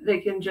they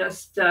can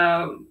just,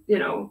 I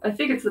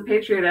think it's the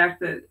Patriot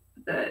Act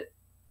that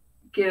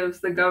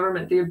gives the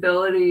government the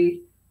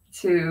ability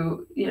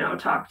to,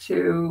 talk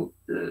to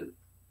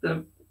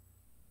the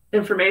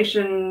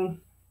information.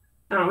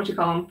 I don't know what you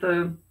call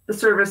them, the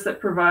service that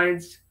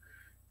provides,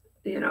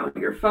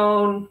 your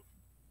phone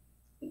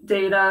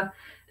data,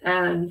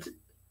 and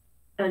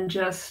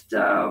just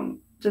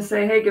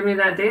say, hey, give me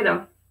that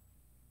data,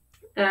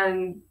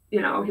 and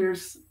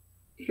here's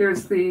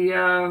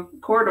the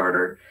court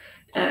order,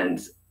 and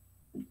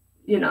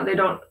they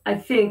don't. I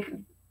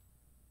think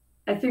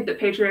the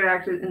Patriot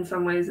Act in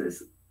some ways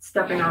is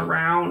stepping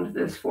around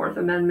this Fourth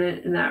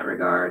Amendment in that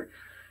regard,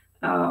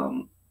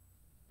 and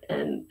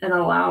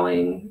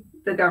allowing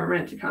the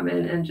government to come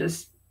in and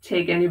just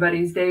take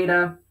anybody's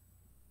data.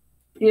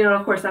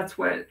 Of course, that's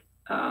what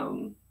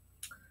I'm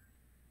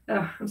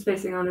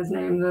spacing on his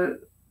name.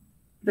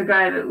 The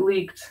guy that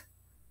leaked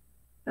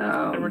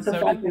Edward the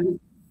fact Snowden. that,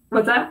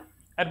 what's that?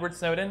 Edward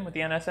Snowden with the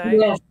NSA.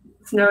 Yes,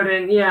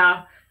 Snowden.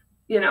 Yeah,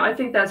 I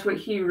think that's what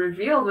he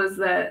revealed, was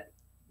that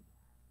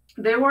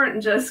they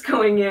weren't just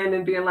going in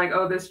and being like,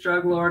 oh, this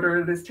drug lord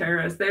or this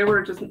terrorist. They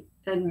were just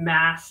en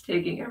masse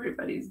taking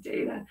everybody's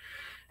data.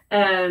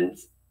 And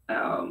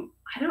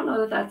I don't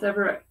know that that's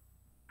ever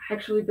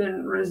actually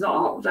been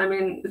resolved. I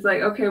mean, it's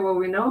like, okay, well,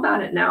 we know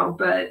about it now,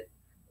 but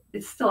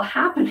it's still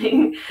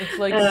happening. It's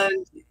like,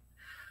 And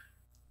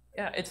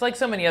yeah, it's like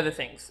so many other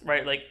things,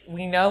 right? Like,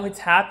 we know it's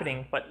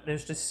happening, but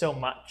there's just so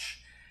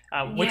much,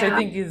 which I yeah,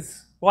 think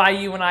is why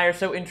you and I are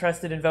so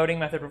interested in voting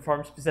method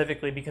reform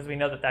specifically, because we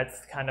know that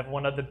that's kind of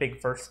one of the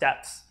big first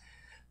steps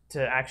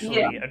to actually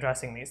yeah.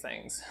 addressing these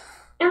things.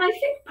 And I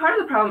think part of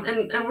the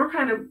problem, and we're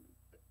kind of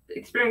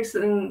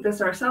experiencing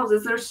this ourselves,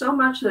 is there's so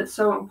much that's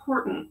so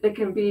important, it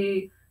can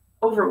be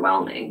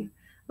overwhelming.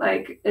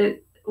 Like,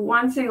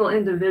 one single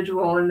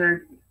individual in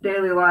their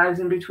daily lives,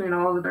 in between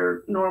all of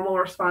their normal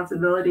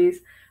responsibilities,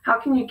 how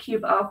can you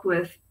keep up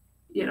with,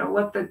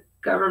 what the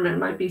government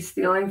might be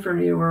stealing from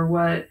you, or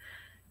what,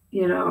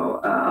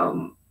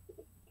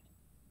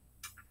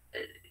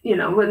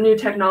 what new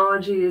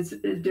technology is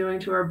doing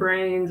to our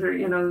brains,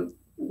 or,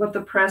 what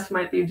the press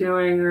might be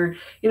doing, or,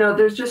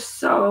 there's just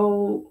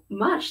so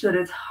much that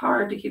it's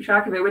hard to keep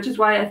track of it, which is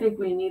why I think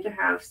we need to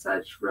have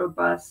such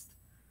robust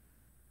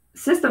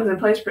systems in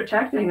place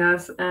protecting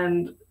us.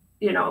 And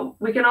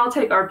we can all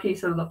take our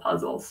piece of the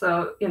puzzle.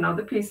 So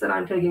the piece that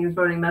I'm taking is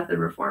voting method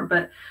reform,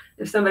 but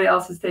if somebody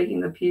else is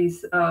taking the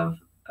piece of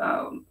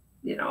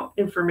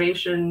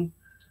information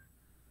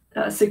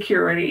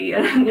security,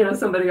 and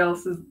somebody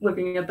else is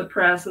looking at the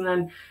press, and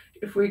then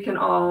if we can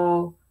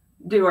all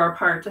do our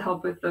part to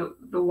help with the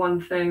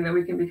one thing that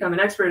we can become an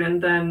expert in,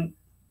 then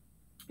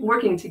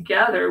working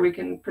together we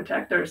can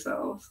protect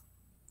ourselves.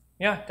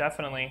 Yeah,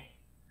 definitely.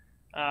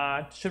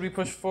 Should we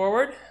push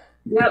forward?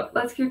 Yep,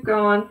 let's keep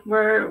going.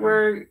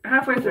 We're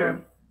halfway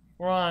through.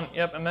 We're on,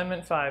 yep,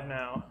 Amendment 5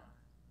 now.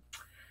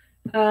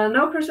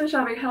 No person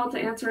shall be held to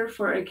answer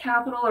for a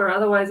capital or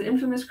otherwise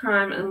infamous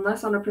crime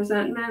unless on a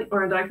presentment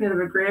or indictment of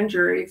a grand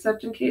jury,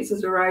 except in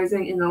cases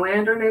arising in the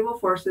land or naval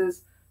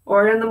forces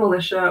or in the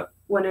militia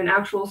when in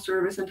actual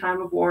service in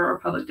time of war or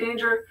public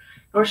danger,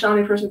 nor shall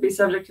any person be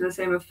subject to the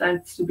same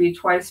offense to be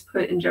twice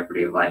put in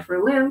jeopardy of life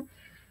or limb,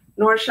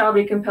 nor shall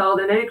be compelled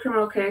in any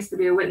criminal case to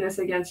be a witness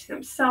against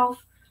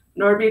himself,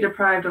 nor be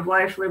deprived of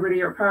life,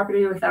 liberty, or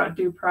property without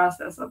due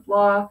process of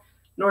law,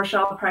 nor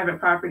shall private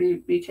property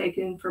be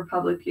taken for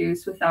public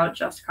use without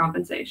just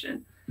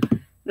compensation.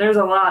 There's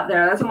a lot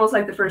there. That's almost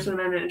like the First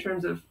Amendment in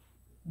terms of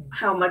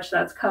how much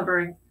that's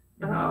covering.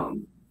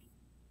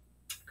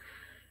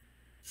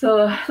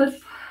 So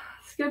let's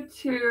skip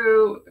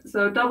to,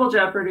 double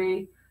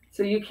jeopardy.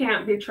 So you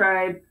can't be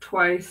tried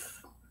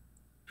twice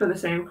for the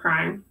same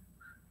crime.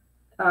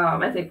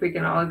 I think we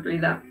can all agree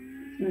that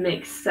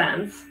makes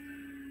sense.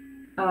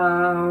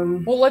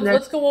 Well,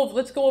 let's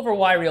go over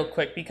why real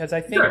quick, because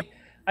Sure.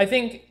 I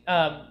think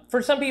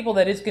for some people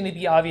that is going to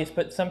be obvious,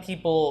 but some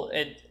people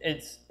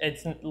it's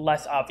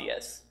less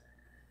obvious.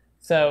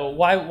 So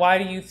why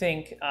do you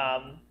think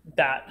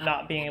that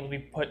not being able to be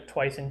put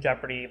twice in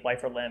jeopardy,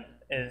 life or limb,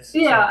 is?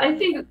 Yeah, I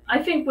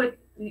think what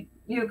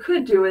you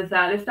could do with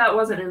that, if that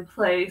wasn't in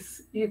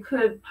place, you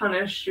could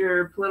punish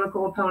your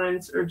political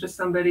opponents or just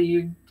somebody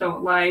you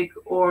don't like,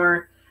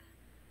 or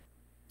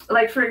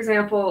like, for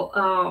example,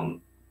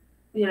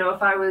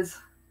 if I was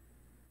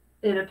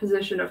in a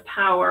position of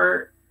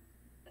power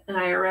and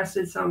I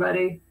arrested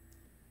somebody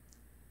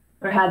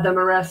or had them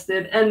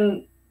arrested,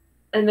 and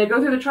they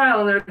go through the trial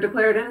and they're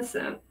declared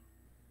innocent.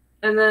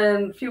 And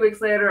then a few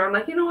weeks later, I'm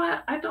like, you know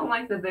what? I don't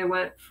like that they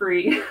went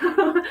free.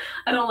 I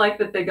don't like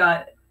that they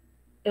got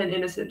an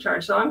innocent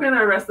charge. So I'm going to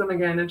arrest them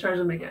again and charge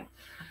them again.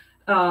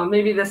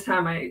 Maybe this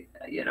time I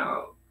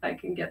I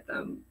can get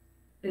them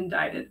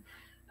indicted.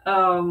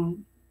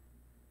 Um,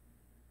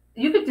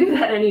 you could do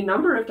that any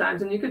number of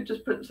times, and you could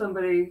just put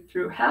somebody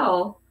through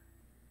hell,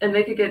 and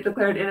they could get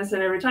declared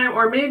innocent every time.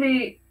 Or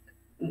maybe,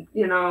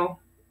 you know,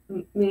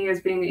 me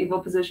as being the evil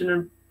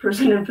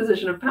person in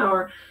position of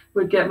power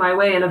would get my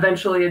way, and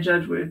eventually a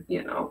judge would,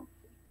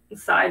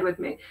 side with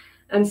me.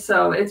 And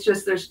so it's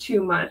just there's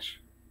too much.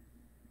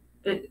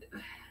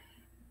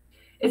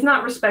 It's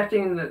not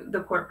respecting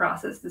the court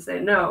process to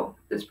say no,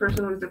 this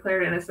person was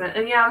declared innocent,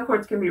 and yeah, the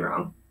courts can be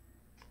wrong.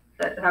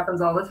 That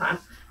happens all the time,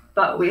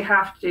 but we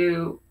have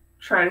to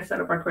try to set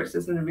up our court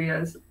system to be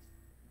as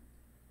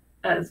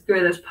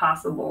good as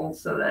possible,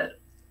 so that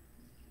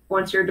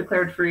once you're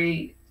declared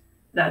free,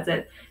 that's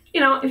it.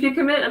 If you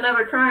commit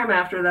another crime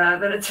after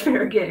that, then it's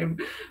fair game.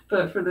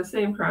 But for the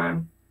same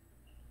crime,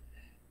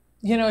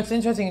 It's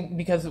interesting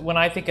because when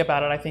I think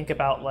about it, I think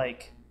about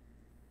like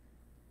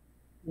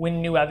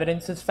when new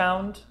evidence is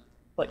found,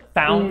 like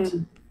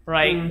found,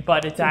 right?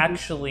 But it's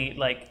actually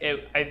like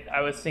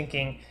I was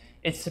thinking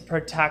it's to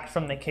protect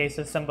from the case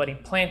of somebody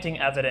planting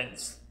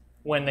evidence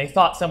when they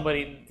thought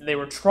somebody they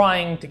were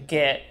trying to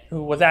get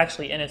who was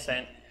actually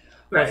innocent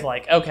was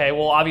like, okay,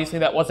 well, obviously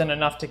that wasn't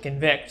enough to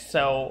convict,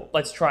 so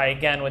let's try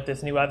again with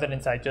this new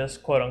evidence I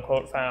just quote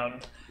unquote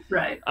found.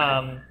 Right.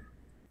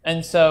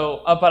 And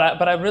so,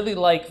 but I really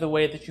like the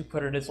way that you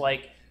put it, is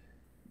like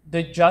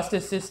the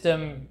justice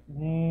system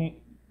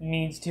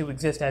needs to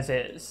exist as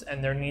is,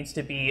 and there needs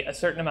to be a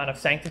certain amount of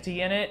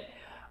sanctity in it,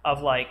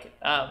 of like,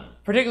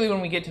 particularly when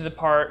we get to the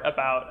part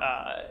about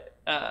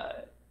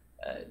a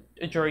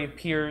jury of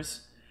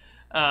peers,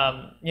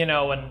 and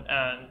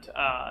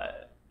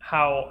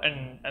how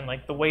and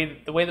like the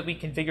way that we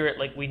configure it,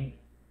 like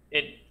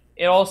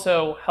it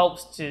also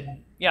helps to,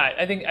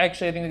 I think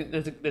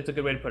that's a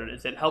good way to put it,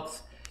 is it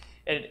helps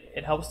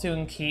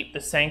to keep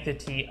the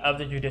sanctity of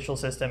the judicial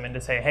system, and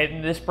to say,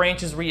 hey, this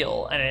branch is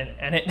real,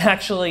 and it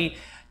actually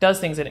does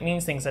things, and it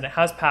means things, and it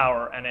has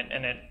power, and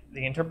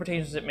the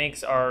interpretations it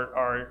makes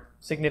are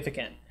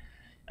significant.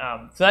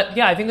 So that,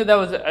 I think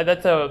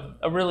that's a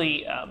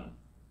really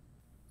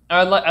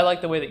I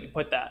like the way that you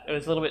put that. It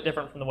was a little bit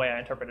different from the way I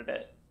interpreted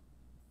it.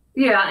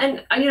 Yeah,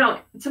 and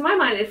to my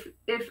mind,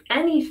 if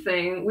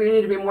anything, we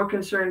need to be more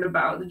concerned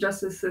about the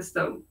justice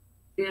system,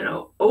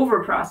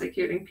 over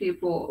prosecuting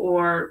people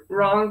or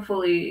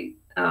wrongfully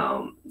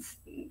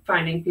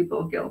finding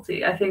people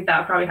guilty. I think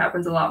that probably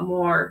happens a lot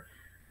more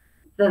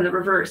than the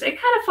reverse. It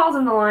kind of falls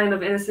in the line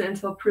of innocent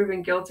until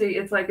proven guilty.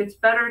 It's like it's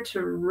better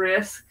to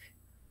risk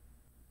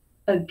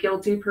a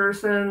guilty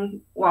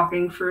person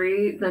walking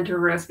free than to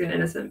risk an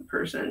innocent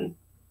person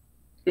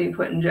being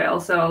put in jail.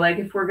 So, like,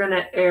 if we're going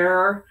to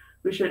err,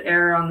 we should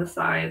err on the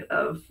side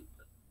of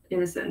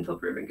innocent until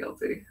proven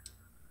guilty.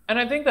 And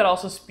I think that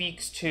also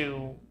speaks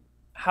to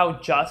how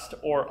just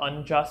or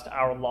unjust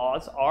our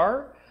laws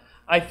are.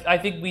 I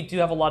think we do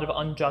have a lot of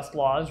unjust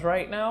laws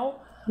right now.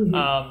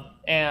 Mm-hmm.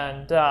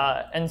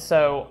 And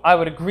so I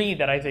would agree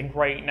that I think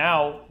right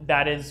now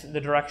that is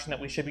the direction that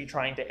we should be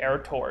trying to err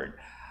toward.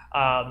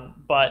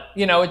 But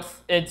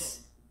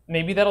it's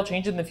maybe that'll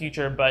change in the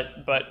future.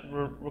 But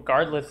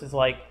regardless, is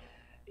like,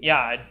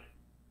 I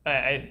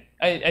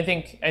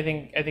think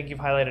you've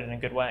highlighted it in a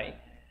good way.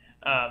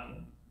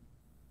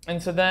 And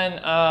so then,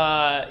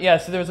 so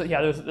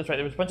that's right.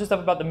 There was a bunch of stuff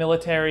about the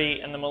military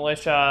and the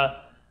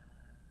militia.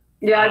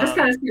 Yeah, I just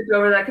kind of skipped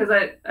over that because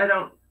I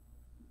don't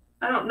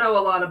know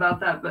a lot about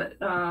that, but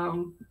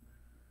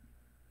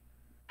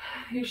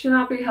you should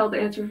not be held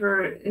to answer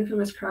for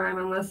infamous crime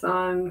unless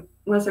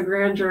a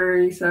grand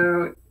jury.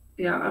 So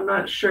yeah, I'm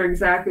not sure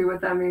exactly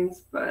what that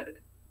means, but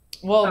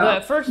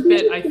the first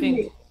bit, I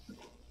think.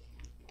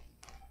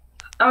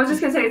 I was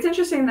just gonna say it's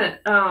interesting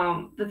that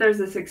that there's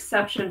this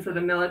exception for the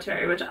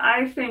military, which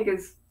I think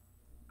is,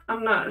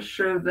 I'm not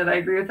sure that I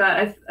agree with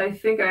that. I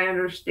think I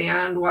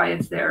understand why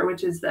it's there,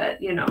 which is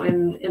that in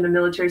a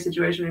military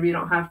situation maybe you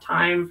don't have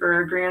time for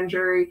a grand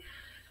jury,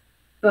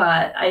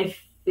 but I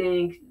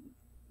think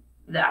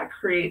that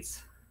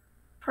creates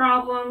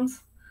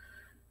problems.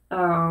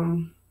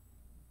 I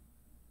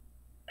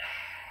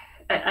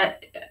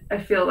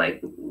feel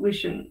like we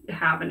shouldn't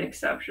have an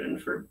exception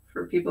for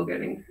people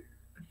getting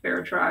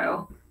fair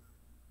trial.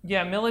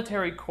 Yeah,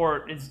 military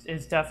court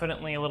is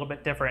definitely a little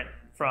bit different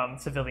from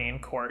civilian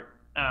court,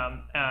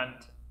 and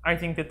I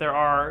think that there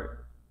are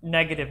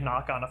negative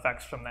knock-on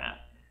effects from that.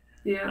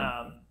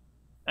 Yeah.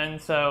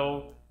 And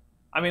so,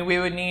 I mean, we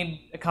would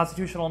need a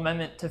constitutional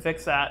amendment to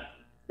fix that.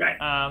 Right.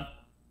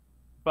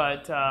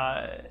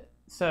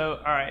 So,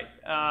 all right.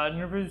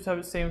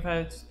 Same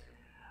offense.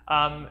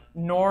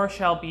 Nor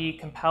shall be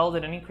compelled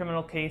in any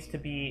criminal case to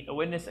be a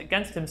witness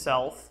against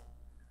himself.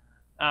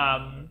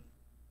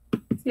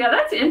 Yeah,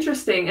 that's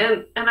interesting,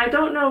 and I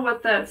don't know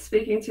what that's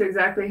speaking to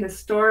exactly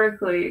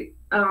historically,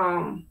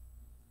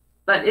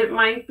 but it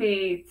might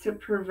be to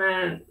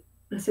prevent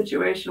a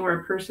situation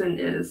where a person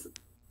is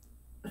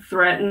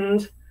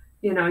threatened.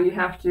 You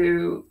have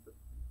to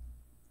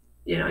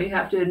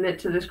admit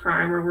to this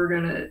crime, or we're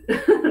gonna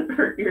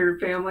hurt your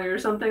family or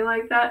something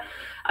like that.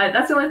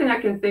 That's the only thing I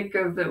can think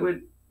of that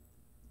would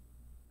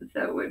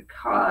that would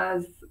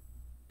cause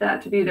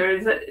that to be there.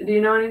 Do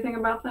you know anything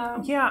about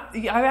that? Yeah,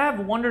 I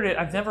have wondered it.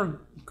 I've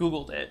never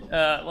Googled it.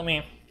 Let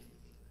me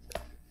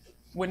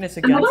witness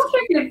And against.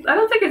 I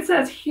don't think it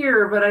says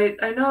here, but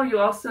I know you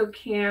also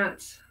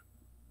can't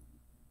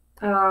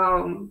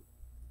um,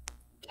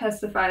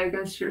 testify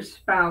against your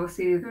spouse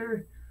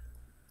either.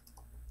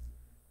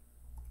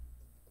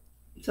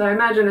 So I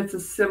imagine it's a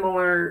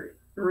similar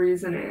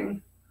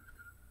reasoning.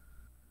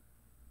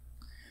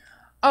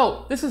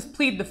 Oh, this is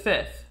plead the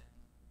fifth.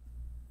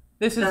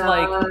 This is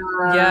like, Uh,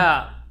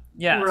 yeah,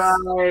 yes.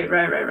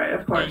 right.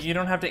 Of Yeah, course. you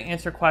don't have to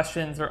answer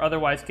questions or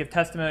otherwise give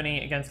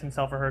testimony against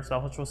himself or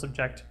herself, which will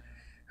subject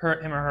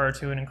him or her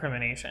to an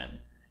incrimination.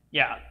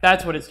 Yeah,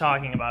 that's what it's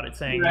talking about. It's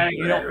saying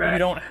you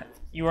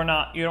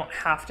don't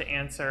have to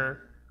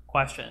answer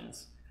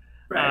questions.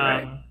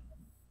 Right.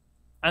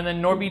 And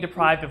then nor be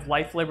deprived of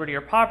life, liberty,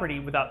 or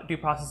property without due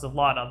process of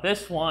law. Now,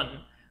 this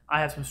one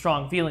I have some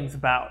strong feelings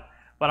about,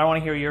 but I want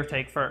to hear your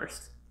take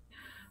first.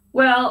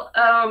 Well,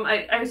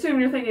 I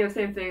assume you're thinking of the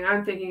same thing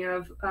I'm thinking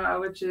of,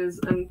 which is,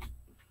 and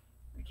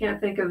I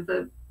can't think of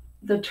the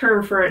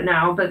term for it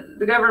now, but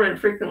the government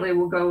frequently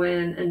will go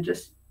in and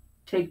just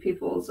take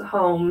people's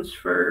homes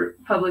for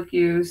public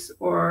use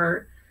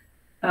or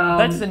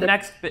That's the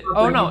next bit.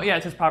 Oh no, yeah,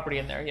 it says property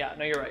in there. Yeah,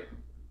 no, you're right.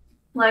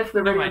 life, Never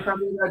liberty, or mind.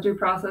 property without due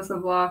process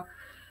of law.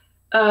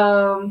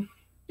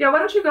 Yeah, why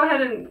don't you go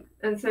ahead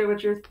and say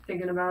what you're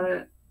thinking about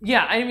it?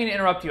 Yeah, I didn't mean to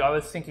interrupt you. I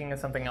was thinking of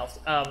something else.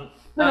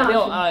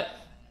 No,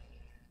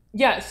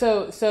 Yeah,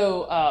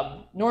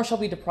 nor shall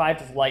be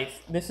deprived of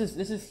life. This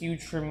is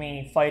huge for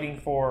me. Fighting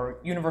for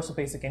universal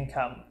basic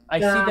income. I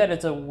see that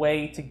as a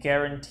way to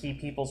guarantee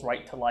people's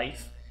right to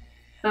life.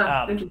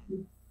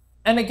 Interesting.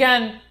 And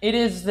again, it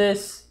is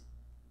this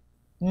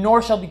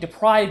nor shall be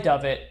deprived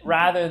of it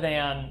rather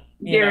than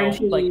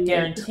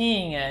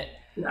guaranteeing it.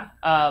 Yeah.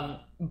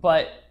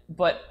 But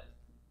the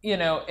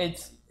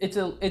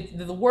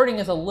wording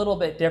is a little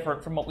bit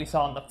different from what we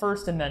saw in the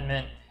First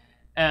Amendment,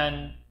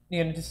 and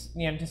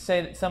to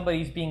say that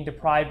somebody's being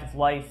deprived of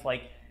life,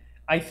 like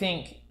I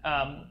think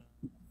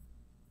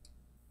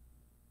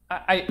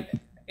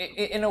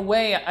in a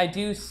way I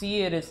do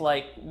see it as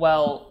like,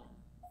 well,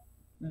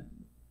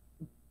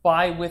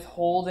 by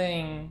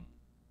withholding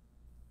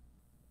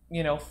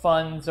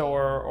funds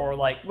or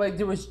like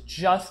there was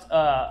just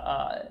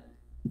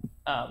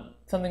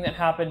something that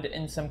happened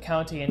in some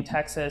county in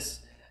Texas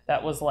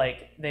that was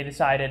like they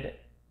decided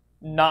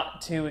not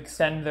to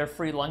extend their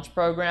free lunch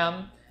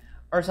program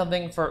or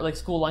something for like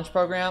school lunch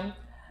program.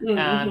 Mm-hmm.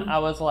 And I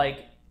was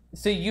like,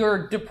 so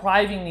you're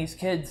depriving these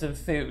kids of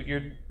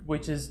food,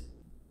 which is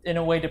in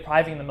a way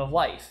depriving them of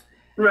life.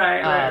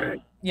 Right.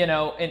 In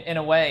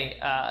a way,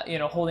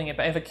 holding it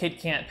back. If a kid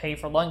can't pay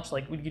for lunch,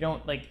 like you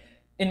don't like.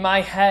 In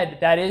my head,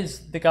 that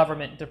is the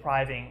government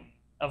depriving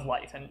of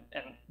life, and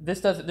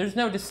there's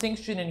no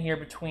distinction in here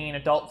between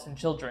adults and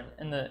children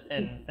in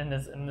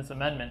this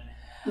amendment.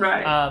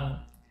 Right.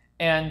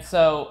 And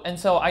so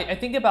I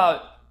think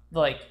about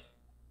like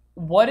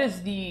what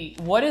is the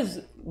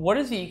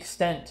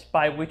extent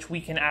by which we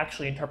can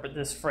actually interpret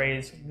this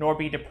phrase nor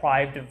be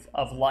deprived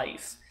of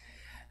life.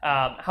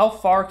 How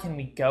far can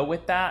we go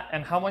with that,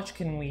 and how much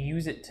can we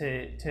use it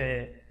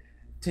to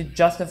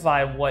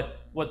justify what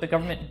the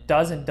government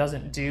does and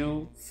doesn't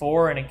do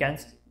for and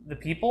against the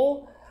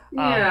people?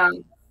 Yeah.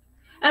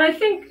 And I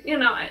think,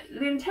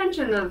 the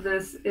intention of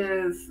this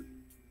is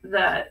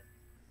that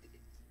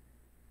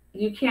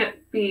you can't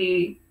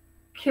be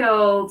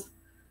killed,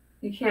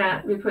 you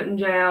can't be put in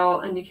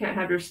jail, and you can't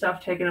have your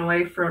stuff taken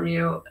away from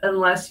you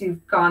unless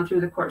you've gone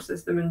through the court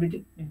system and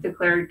be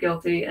declared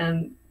guilty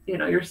and,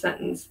 your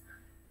sentence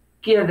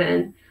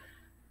given.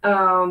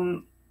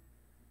 So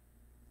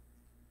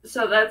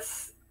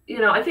that's,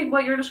 I think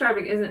what you're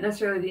describing isn't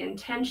necessarily the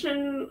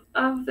intention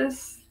of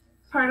this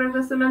part of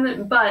this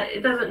amendment, but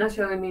it doesn't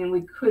necessarily mean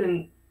we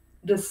couldn't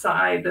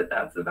decide that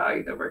that's the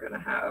value that we're going to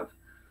have.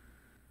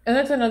 And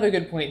that's another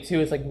good point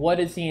too, is like, what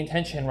is the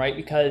intention, right?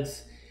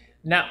 Because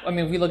now, I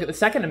mean, if we look at the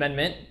Second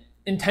Amendment,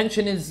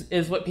 intention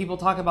is what people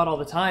talk about all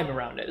the time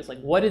around it. It's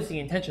like, what is the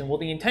intention? Well,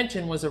 the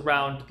intention was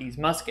around these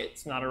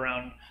muskets, not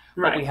around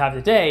what we have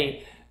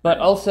today. But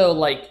also,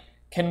 like,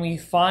 can we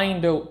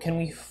find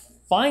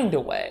a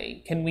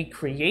way? Can we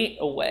create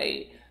a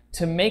way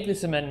to make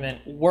this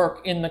amendment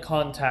work in the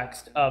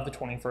context of the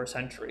 21st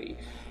century?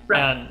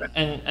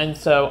 And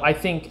so I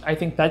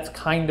think that's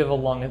kind of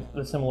along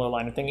the similar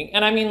line of thinking.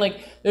 And I mean, like,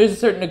 there's a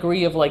certain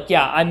degree of like,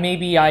 yeah,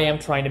 maybe I am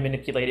trying to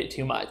manipulate it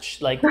too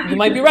much. Like, you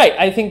might be right.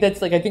 I think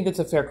that's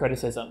a fair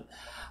criticism.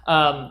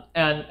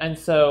 And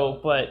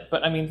so,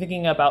 but I mean,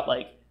 thinking about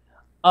like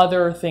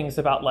other things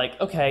about like,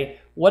 okay,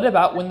 what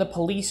about when the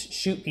police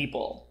shoot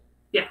people?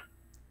 Yeah.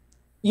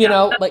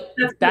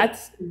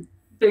 That's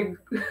big.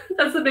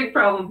 That's a big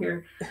problem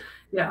here.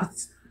 Yeah.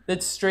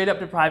 That's straight up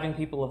depriving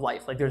people of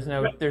life. Like there's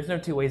no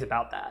two ways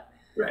about that.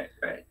 Right.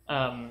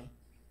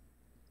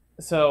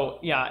 So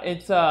yeah,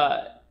 it's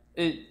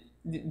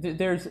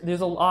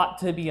there's a lot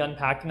to be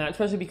unpacked in that,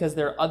 especially because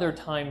there are other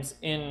times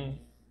in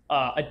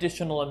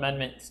additional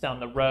amendments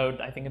down the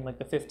road, I think in like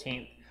the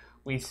 15th,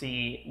 we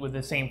see with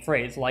the same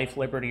phrase, life,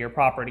 liberty, or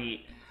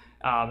property,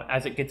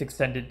 as it gets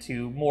extended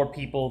to more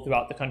people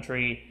throughout the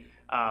country,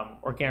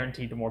 or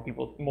guaranteed to more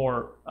people,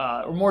 or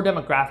more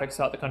demographics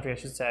throughout the country, I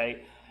should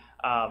say.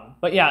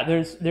 But yeah,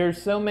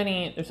 there's so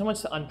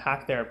much to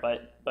unpack there.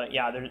 But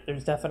yeah,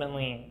 there's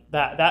definitely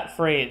that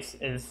phrase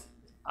is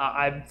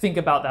I think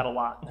about that a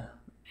lot.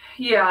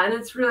 Yeah, and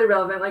it's really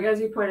relevant. Like as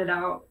you pointed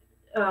out,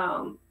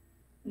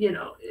 you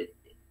know,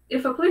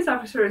 if a police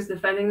officer is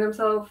defending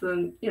themselves,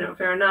 then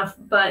fair enough.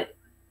 But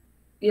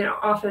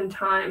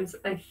oftentimes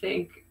I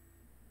think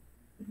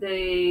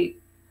they,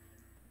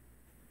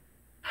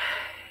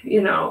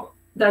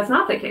 that's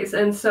not the case,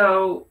 and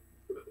so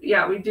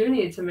yeah, we do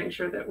need to make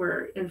sure that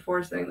we're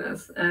enforcing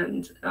this,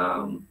 and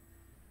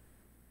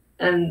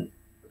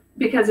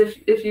because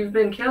if you've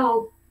been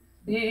killed,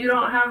 you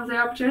don't have the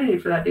opportunity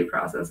for that due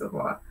process of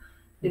law.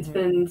 It's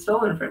been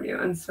stolen from you,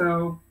 and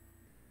so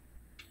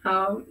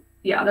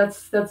yeah,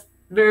 that's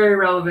very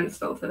relevant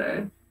still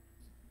today.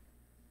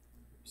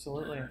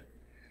 Absolutely. I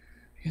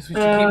guess we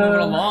should keep moving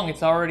along.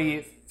 It's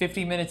already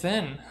 50 minutes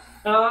in.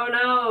 Oh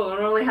no,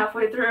 we're only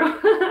halfway through.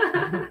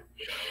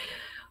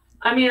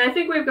 I mean, I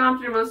think we've gone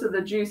through most of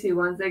the juicy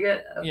ones. They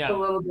get a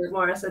little bit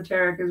more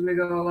esoteric as we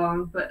go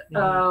along. But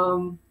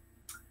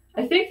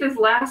I think this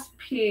last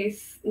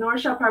piece, nor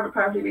shall private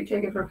property be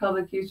taken for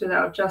public use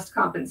without just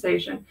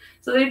compensation.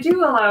 So they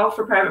do allow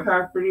for private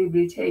property to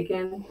be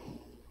taken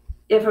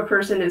if a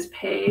person is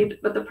paid.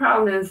 But the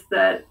problem is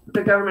that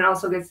the government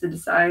also gets to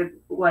decide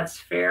what's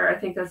fair. I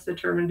think that's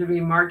determined to be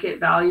market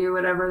value,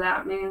 whatever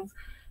that means.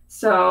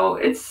 So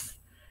it's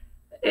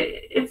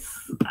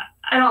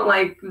I don't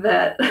like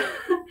that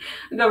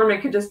the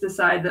government could just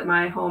decide that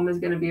my home is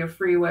going to be a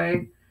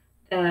freeway,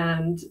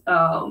 and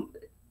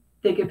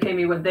they could pay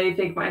me what they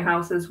think my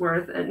house is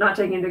worth, and not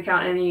taking into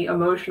account any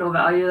emotional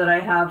value that I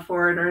have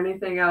for it or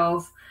anything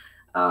else.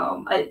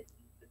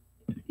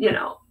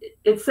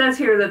 It says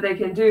here that they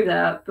can do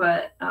that,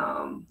 but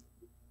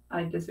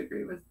I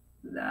disagree with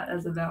that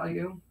as a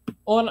value.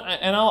 Well,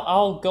 and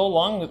I'll go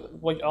along with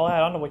what I'll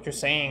add on to what you're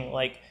saying,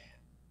 like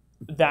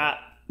that.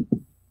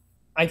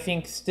 I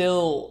think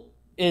still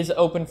is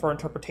open for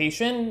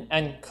interpretation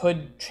and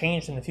could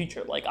change in the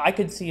future. Like I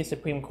could see a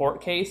Supreme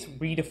Court case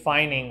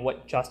redefining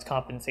what just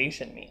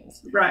compensation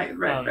means. Right.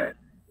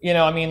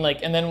 I mean,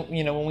 like, and then,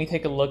 when we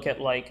take a look at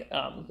like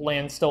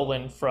land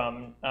stolen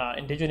from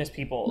indigenous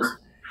peoples,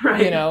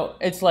 right.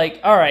 It's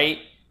like, all right.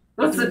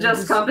 What's the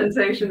just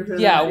compensation for that?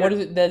 Yeah, what is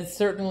it? That's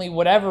certainly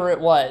whatever it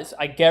was.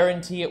 I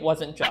guarantee it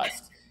wasn't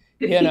just,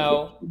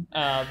 so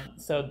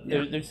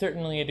there's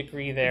certainly a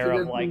degree there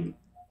of like,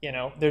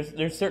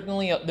 there's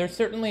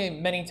certainly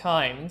many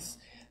times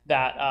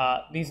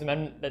that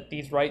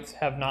these rights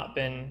have not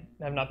been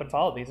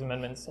followed. These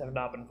amendments have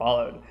not been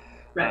followed.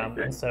 Right.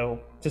 And so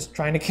just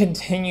trying to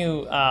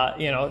continue,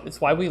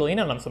 it's why we lean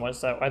on them so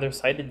much. Why they're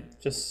cited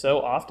just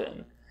so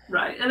often.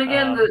 Right. And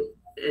again,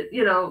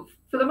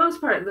 for the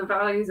most part, the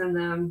values in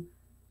them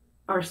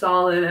are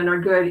solid and are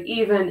good,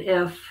 even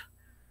if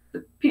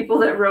the people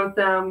that wrote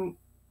them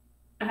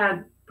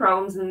had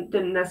problems and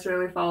didn't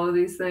necessarily follow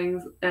these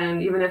things.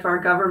 And even if our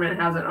government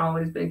hasn't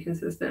always been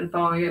consistent in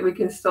following it, we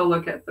can still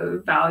look at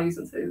the values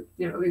and say,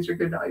 these are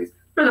good values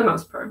for the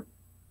most part.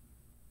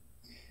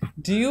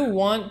 Do you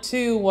want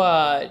to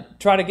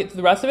try to get to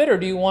the rest of it, or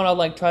do you want to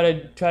like try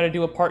to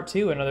do a part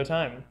 2 another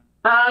time?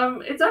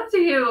 It's up to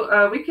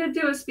you. We could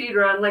do a speed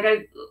run. Like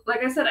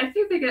I said, I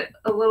think they get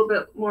a little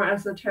bit more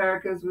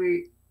esoteric as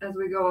we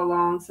go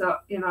along. So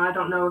I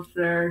don't know if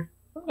they're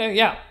okay.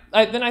 Yeah.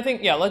 Then I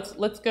think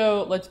Let's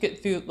go. Let's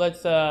get through.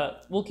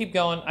 We'll keep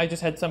going. I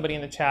just had somebody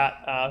in the chat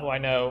who I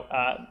know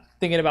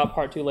thinking about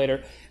part 2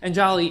 later. And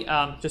Jolly,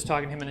 just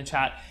talking to him in the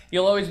chat.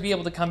 You'll always be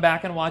able to come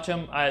back and watch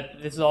them.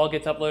 This all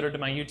gets uploaded to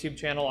my YouTube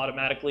channel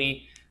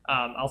automatically.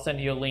 I'll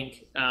send you a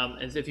link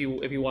as if you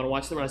want to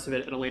watch the rest of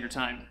it at a later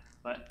time.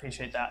 But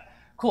appreciate that.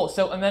 Cool.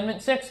 So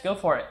Amendment 6, go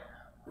for it.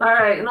 All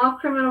right. In all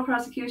criminal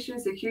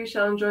prosecutions, the accused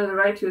shall enjoy the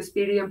right to a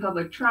speedy and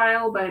public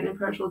trial by an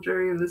impartial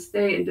jury of the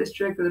state and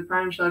district where the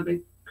crime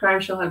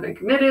shall have been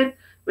committed,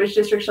 which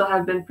district shall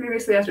have been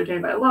previously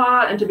ascertained by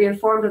law, and to be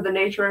informed of the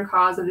nature and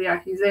cause of the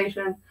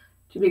accusation,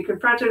 to be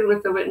confronted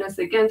with the witness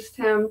against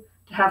him,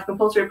 to have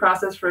compulsory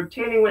process for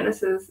obtaining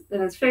witnesses in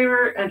his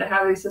favor, and to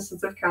have the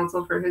assistance of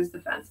counsel for his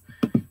defense.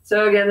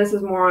 So again, this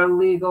is more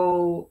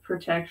legal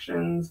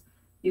protections.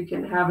 You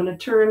can have an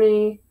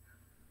attorney,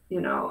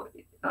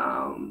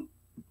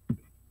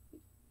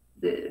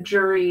 the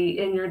jury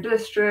in your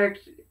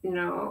district,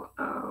 all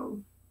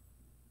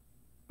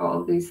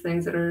of these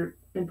things that are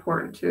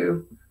important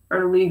to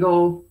our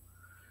legal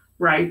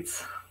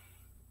rights.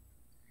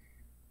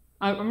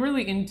 I'm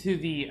really into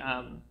the,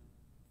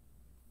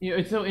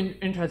 it's so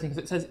interesting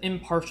because it says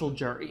impartial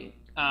jury,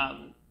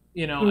 and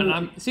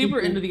I'm super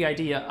into the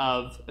idea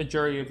of a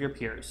jury of your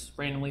peers,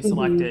 randomly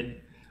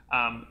selected.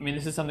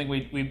 This is something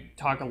we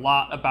talk a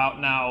lot about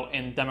now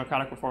in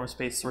democratic reform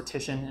space,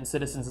 sortition and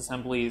citizens'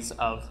 assemblies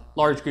of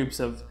large groups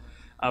of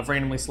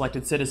randomly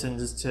selected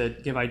citizens to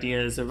give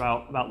ideas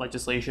about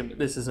legislation. But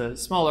this is a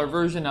smaller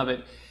version of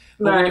it.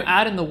 But when you Right.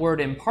 add in the word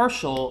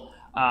impartial,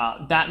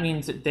 that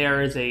means that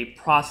there is a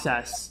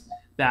process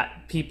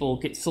that people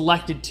get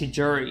selected to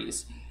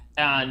juries,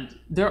 and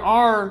there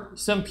are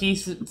some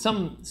pieces,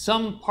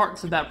 some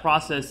parts of that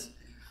process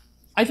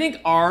I think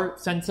are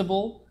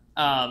sensible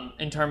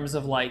in terms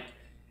of like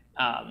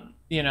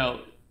you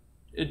know,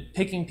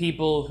 picking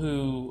people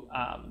who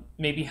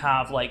maybe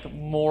have like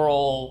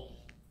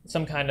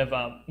some kind of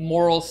a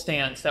moral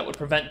stance that would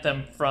prevent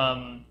them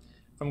from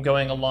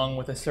going along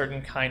with a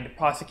certain kind of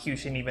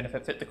prosecution, even if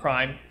it fit the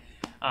crime.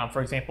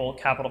 For example,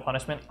 capital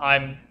punishment.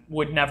 I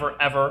would never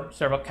ever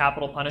serve a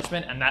capital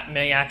punishment, and that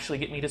may actually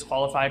get me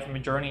disqualified from a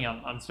jury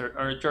on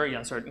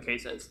certain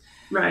cases.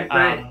 Right.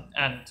 Right.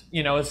 And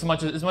you know, as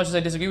much as I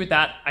disagree with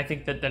that, I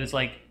think that is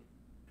like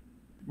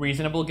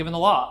reasonable given the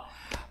law.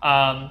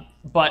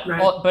 But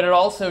Right. but it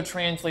also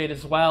translates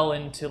as well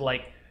into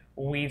like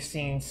we've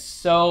seen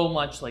so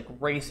much like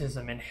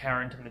racism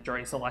inherent in the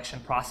jury selection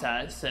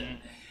process, and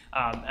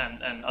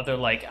other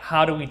like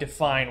how do we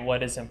define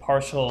what is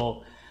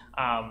impartial,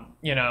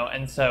 you know,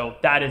 and so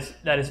that is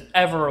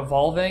ever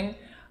evolving.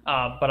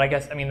 But I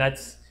guess I mean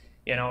that's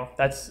you know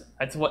that's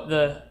what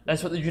the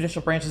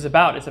judicial branch is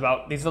about. It's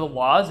about these are the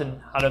laws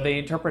and how do they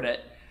interpret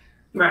it.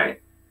 Right.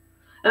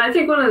 And I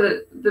think one of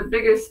the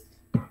biggest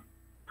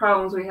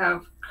problems we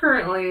have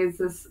currently is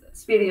this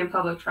speedy and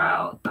public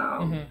trial.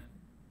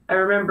 I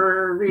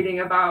remember reading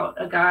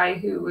about a guy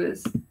who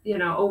was, you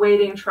know,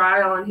 awaiting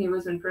trial, and he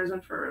was in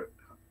prison for,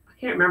 I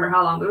can't remember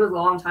how long, but it was a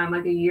long time,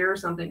 like a year or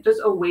something,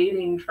 just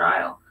awaiting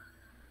trial,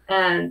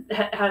 and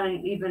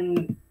hadn't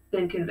even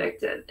been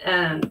convicted.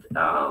 And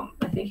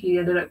I think he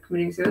ended up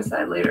committing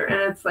suicide later.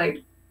 And it's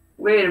like,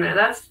 wait a minute,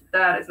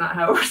 that is not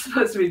how we're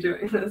supposed to be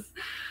doing this.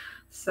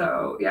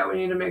 So yeah, we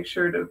need to make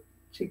sure to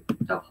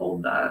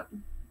uphold that.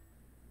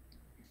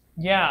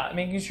 Yeah,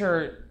 making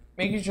sure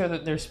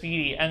that they're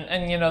speedy,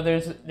 and you know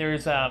there's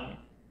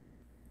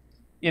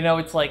you know,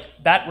 it's like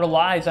that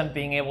relies on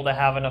being able to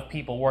have enough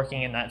people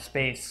working in that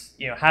space,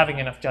 you know, having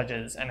enough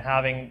judges and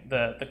having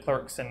the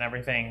clerks and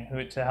everything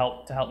to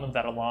help move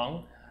that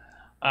along.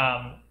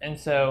 And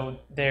so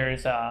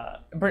there's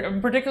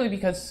particularly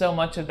because so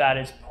much of that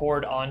is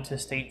poured onto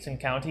states and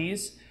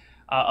counties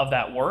of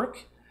that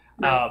work.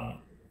 Right.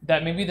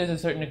 That maybe there's a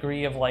certain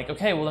degree of like,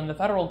 okay, well, then the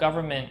federal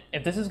government,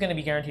 if this is going to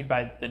be guaranteed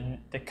by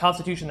the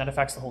Constitution that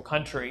affects the whole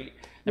country,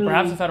 then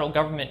perhaps the federal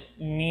government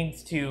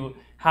needs to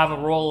have a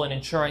role in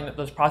ensuring that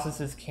those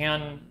processes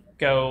can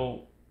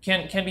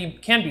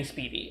be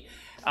speedy.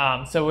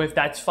 So if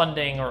that's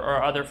funding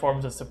or other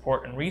forms of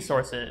support and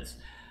resources,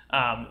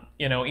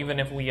 you know, even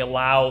if we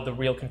allow the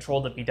real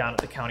control to be down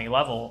at the county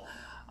level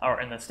or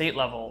in the state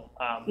level,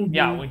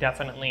 yeah, we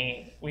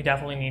definitely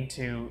need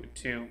to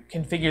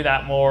configure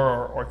that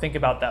more or think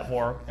about that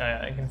more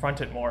and confront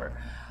it more.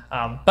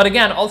 But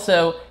again,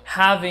 also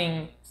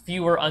having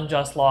fewer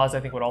unjust laws, I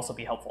think, would also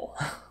be helpful.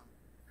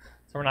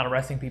 So we're not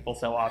arresting people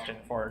so often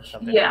for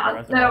something.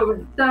 Yeah, that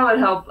would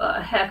help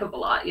a heck of a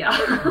lot. Yeah.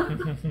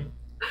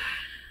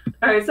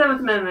 All right,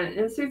 Seventh Amendment.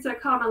 In suits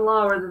at common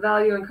law where the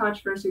value and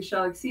controversy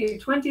shall exceed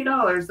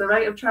 $20, the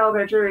right of trial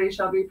by jury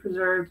shall be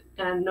preserved,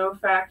 and no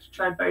fact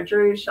tried by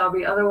jury shall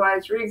be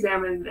otherwise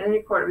re-examined in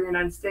any court of the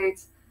United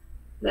States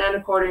than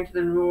according to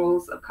the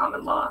rules of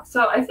common law.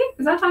 So I think,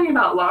 is that talking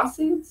about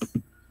lawsuits?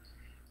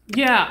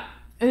 Yeah,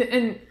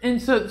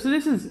 and so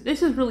this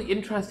is really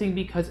interesting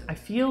because I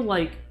feel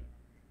like,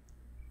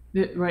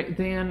 right,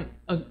 Dan,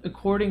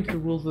 according to the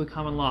rules of the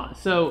common law.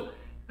 So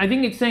I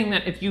think it's saying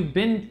that if you've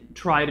been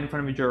tried in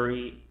front of a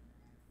jury,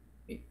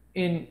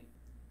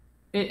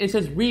 it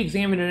says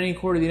re-examined in any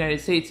court of the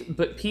United States,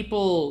 but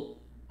people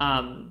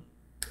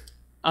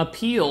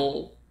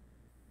appeal.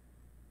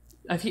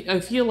 I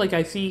feel like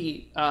I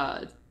see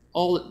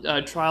all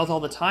trials all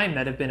the time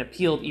that have been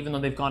appealed, even though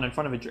they've gone in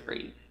front of a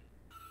jury.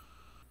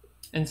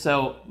 And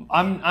so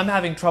I'm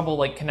having trouble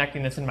like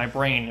connecting this in my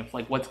brain of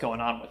like what's going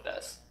on with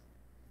this.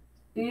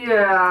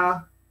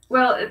 Yeah.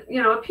 Well,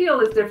 you know,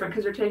 appeal is different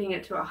because you're taking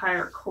it to a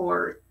higher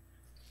court.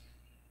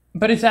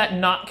 But does that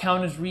not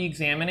count as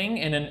re-examining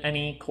in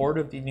any court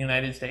of the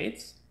United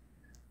States?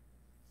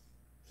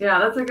 Yeah,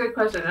 that's a good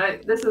question.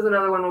 This is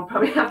another one we'll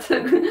probably have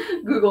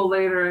to Google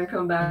later and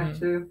come back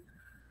to.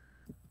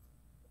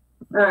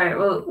 All right,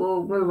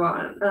 we'll move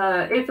on.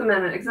 Eighth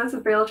Amendment.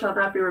 Excessive bail shall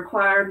not be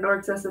required, nor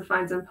excessive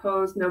fines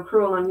imposed, no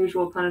cruel and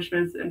unusual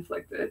punishments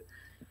inflicted.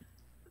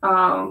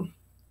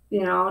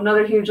 You know,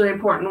 another hugely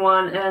important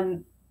one.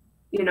 And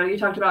you know, you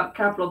talked about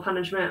capital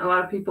punishment. A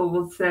lot of people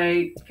will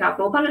say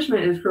capital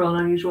punishment is cruel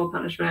and unusual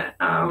punishment.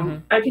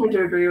 I tend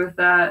to agree with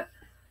that.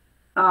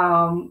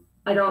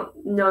 I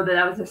don't know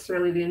that was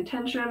necessarily the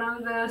intention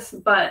of this,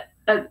 but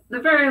at the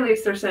very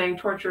least, they're saying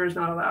torture is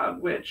not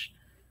allowed, which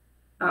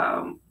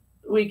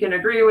we can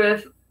agree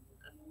with.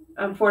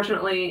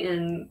 Unfortunately,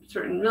 in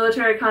certain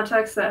military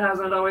contexts, that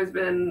hasn't always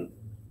been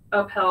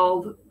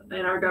upheld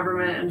in our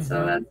government, and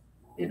so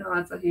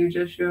that's a huge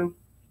issue.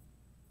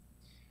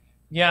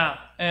 Yeah,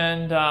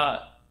 and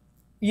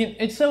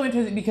it's so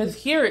interesting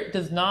because here it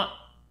does not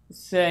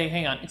say,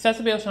 hang on,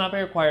 excessive bail shall not be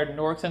required,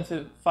 nor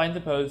excessive fines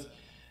imposed,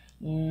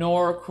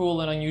 nor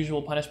cruel and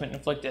unusual punishments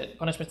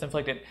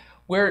inflicted.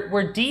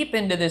 We're deep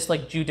into this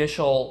like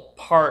judicial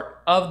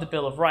part of the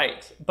Bill of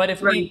Rights. But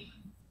if Right. we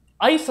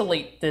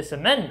isolate this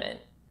amendment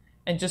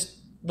and just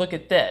look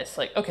at this,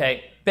 like,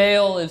 okay,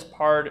 bail is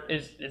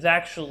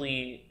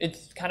actually,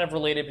 it's kind of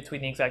related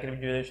between the executive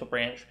and judicial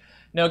branch.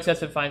 No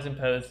excessive fines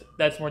imposed.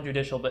 That's more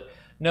judicial, but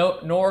no,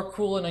 nor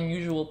cruel and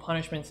unusual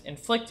punishments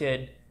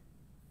inflicted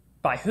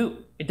by who?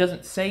 It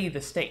doesn't say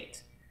the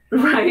state.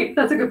 Right.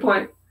 That's a good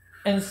point.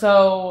 And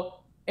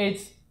so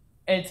it's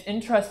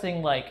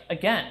interesting, like,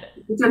 again,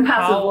 It's in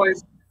passive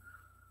voice.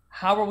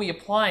 how are we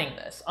applying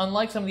this?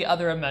 Unlike some of the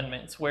other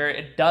amendments where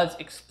it does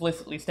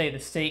explicitly say the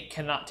state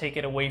cannot take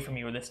it away from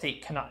you, or the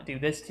state cannot do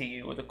this to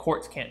you, or the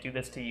courts can't do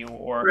this to you,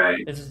 or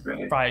Right. this is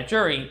Right. by a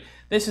jury.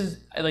 This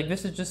is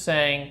just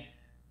saying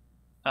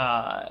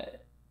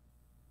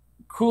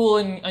cruel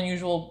and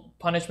unusual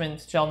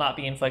punishments shall not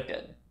be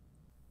inflicted.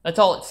 That's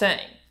all it's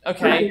saying.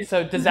 Okay, Right.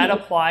 so does that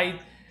apply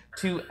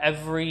to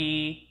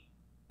every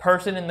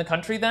person in the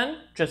country then?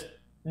 Just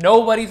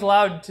nobody's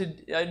allowed to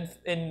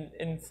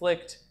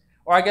inflict,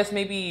 or I guess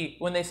maybe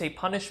when they say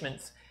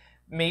punishments,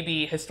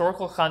 maybe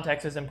historical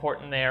context is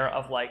important there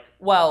of like,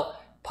 well,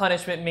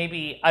 punishment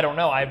maybe, I don't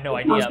know, I have no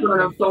It comes idea. from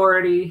an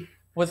authority.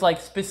 Was like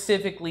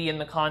specifically in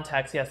the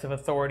context, yes, of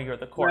authority or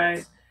the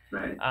courts.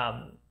 Right.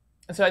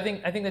 So I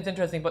think that's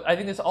interesting, but I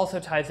think this also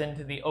ties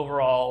into the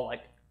overall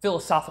like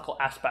philosophical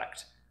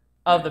aspect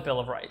of the Bill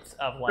of Rights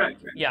of like, Right.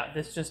 yeah,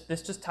 this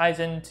just ties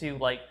into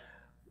like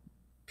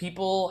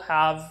people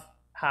have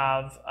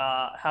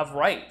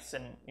rights,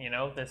 and you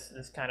know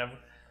this kind of,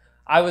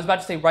 I was about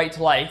to say right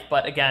to life,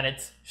 but again,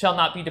 it's shall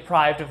not be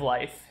deprived of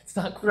life. It's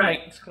not quite Right.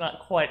 it's not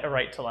quite a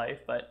right to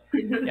life, but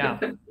yeah.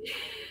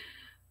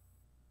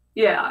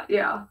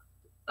 Yeah.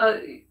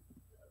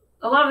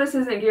 A lot of this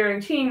isn't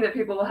guaranteeing that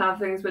people will have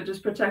things, but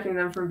just protecting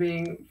them from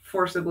being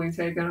forcibly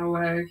taken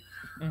away.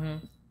 Mm-hmm.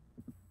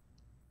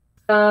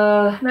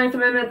 Ninth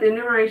Amendment, the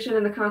enumeration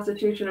in the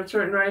Constitution of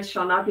certain rights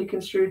shall not be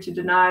construed to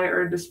deny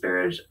or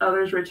disparage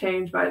others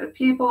retained by the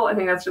people. I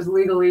think that's just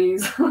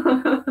legalese.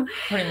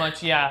 Pretty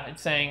much, yeah.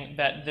 It's saying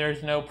that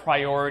there's no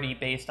priority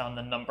based on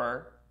the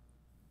number.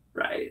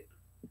 Right.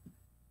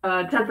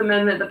 10th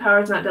Amendment, the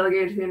power is not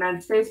delegated to the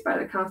United States by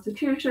the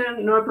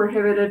Constitution, nor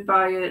prohibited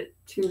by it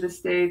to the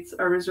states,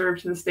 are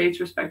reserved to the states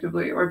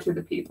respectively, or to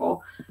the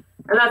people.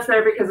 And that's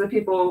there because the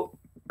people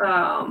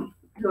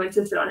who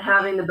insisted on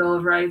having the Bill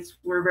of Rights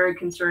were very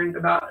concerned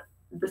about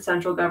the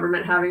central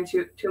government having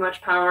too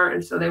much power,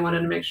 and so they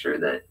wanted to make sure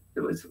that it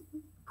was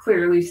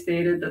clearly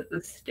stated that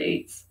the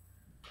states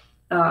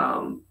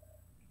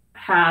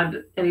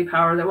had any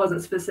power that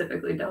wasn't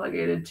specifically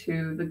delegated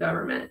to the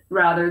government,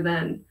 rather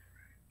than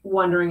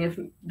wondering if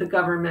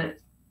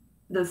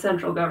the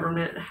central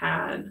government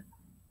had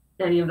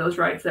any of those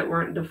rights that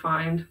weren't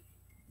defined.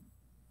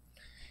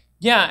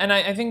 Yeah, and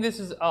I think this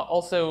is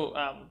also,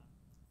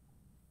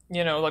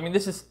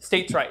 this is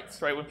states'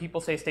 rights, right? When people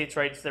say states'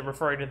 rights, they're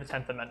referring to the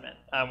 10th Amendment,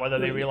 whether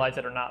they realize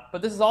it or not.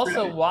 But this is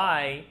also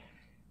why,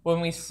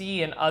 when we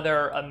see in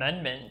other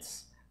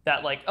amendments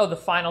that, like, oh, the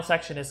final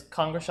section is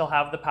Congress shall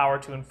have the power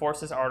to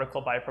enforce this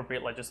article by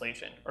appropriate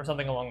legislation, or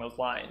something along those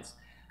lines.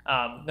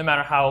 No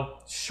matter how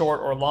short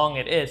or long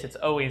it is, it's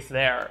always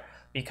there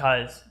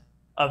because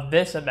of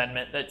this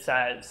amendment that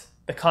says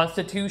the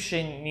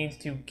Constitution needs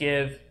to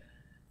give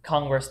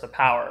Congress the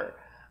power.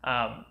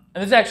 And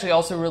this is actually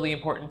also really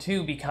important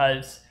too,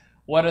 because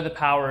what are the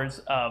powers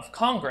of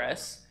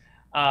Congress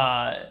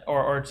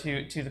or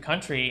to the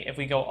country if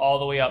we go all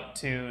the way up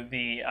to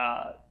the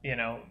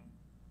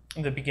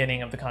the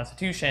beginning of the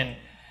Constitution?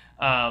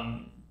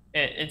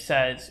 It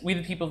says, we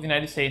the people of the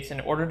United States, in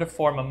order to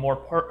form a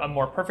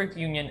more perfect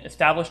union,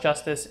 establish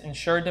justice,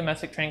 ensure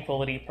domestic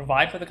tranquility,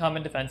 provide for the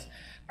common defense,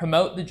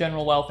 promote the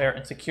general welfare,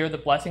 and secure the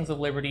blessings of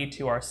liberty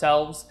to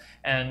ourselves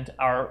and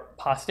our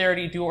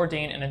posterity, do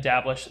ordain and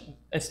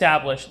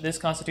establish this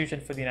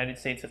Constitution for the United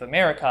States of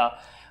America.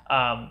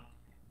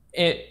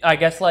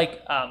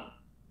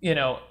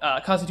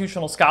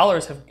 Constitutional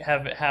scholars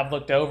have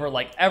looked over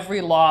like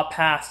every law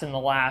passed in the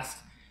last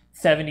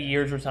 70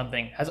 years or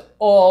something has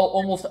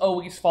almost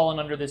always fallen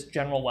under this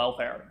general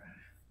welfare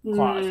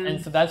clause.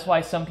 And so that's why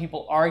some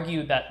people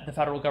argue that the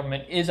federal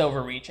government is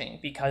overreaching,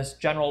 because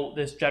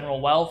this general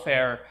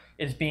welfare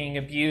is being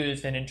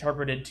abused and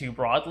interpreted too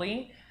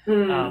broadly.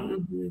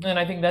 And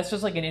I think that's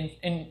just like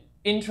an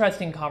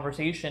interesting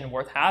conversation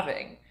worth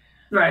having.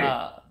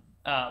 Right.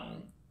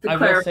 To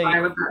clarify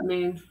what that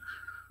means.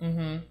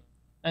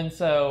 And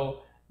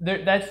so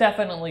that's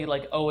definitely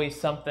like always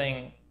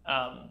something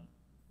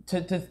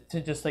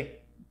to just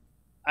like,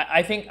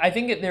 I think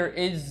there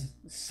is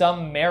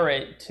some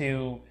merit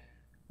to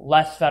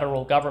less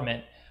federal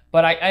government,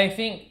 but I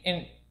think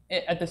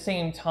at the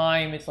same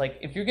time, it's like,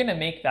 if you're going to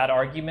make that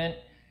argument,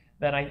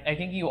 then I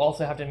think you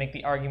also have to make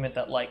the argument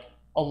that like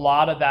a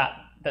lot of that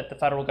the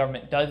federal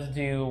government does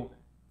do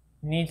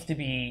needs to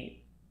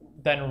be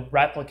then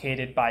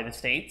replicated by the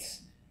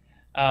states,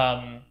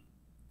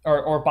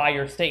 or by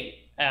your state.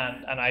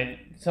 And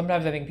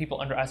sometimes I think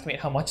people underestimate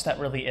how much that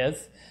really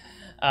is.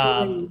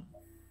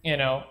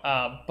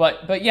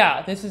 But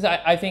yeah, this is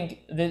I think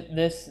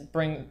this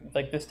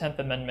this 10th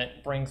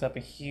Amendment brings up a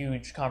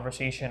huge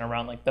conversation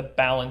around like the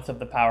balance of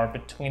the power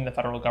between the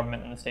federal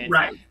government and the states,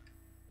 Right.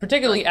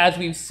 particularly as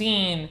we've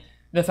seen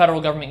the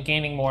federal government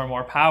gaining more and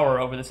more power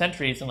over the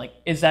centuries. And like,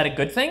 is that a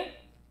good thing?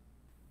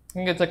 I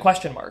think it's a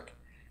question mark.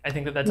 I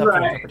think that's up to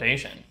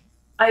interpretation.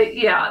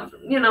 Yeah,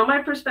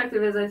 my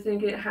perspective is I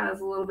think it has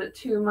a little bit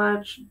too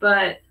much,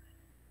 but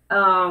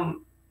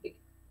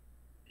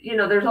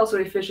there's also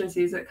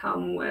efficiencies that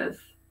come with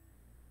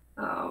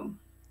a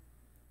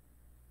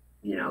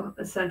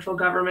central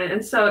government,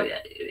 and so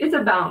it's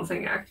a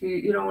balancing act.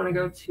 You don't want to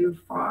go too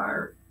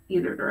far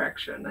either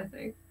direction, I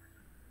think.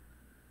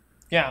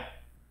 Yeah,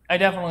 I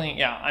definitely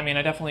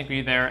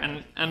agree there,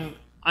 and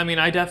I mean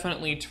I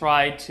definitely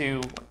try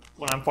to,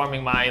 when I'm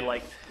forming my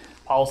like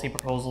policy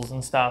proposals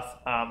and stuff,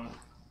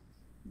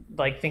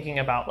 like thinking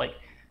about like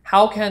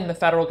how can the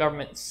federal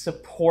government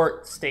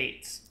support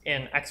states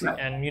and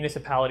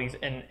municipalities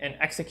in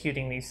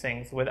executing these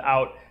things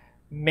without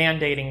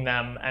mandating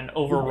them and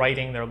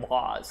overwriting their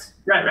laws.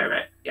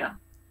 Right. Yeah.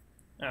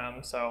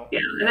 So yeah,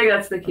 I think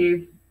that's the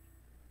key.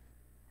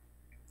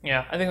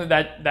 Yeah, I think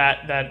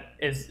that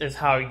is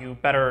how you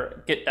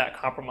better get that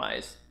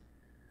compromise.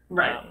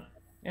 Right.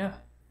 Yeah.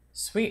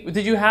 Sweet.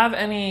 Did you have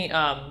any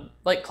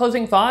like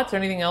closing thoughts or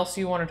anything else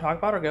you want to talk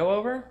about or go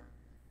over?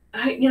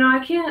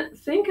 I can't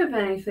think of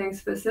anything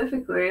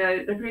specifically. I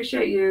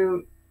appreciate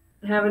you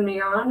having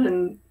me on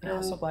and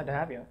I'm so glad to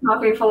have you.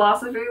 Talking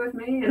philosophy with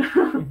me.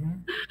 Mm-hmm.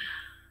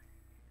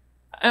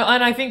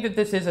 And I think that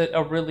this is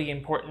a really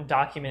important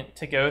document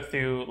to go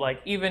through,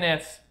 like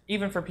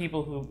even for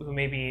people who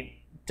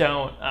maybe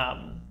don't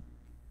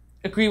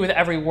agree with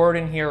every word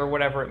in here or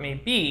whatever it may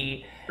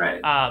be, right.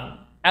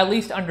 At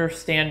least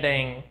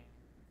understanding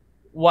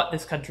what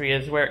this country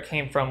is, where it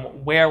came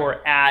from, where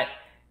we're at,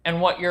 and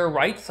what your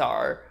rights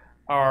are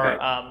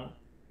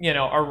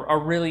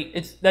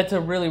really, that's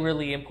a really,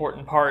 really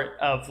important part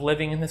of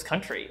living in this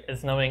country,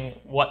 is knowing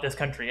what this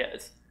country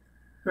is.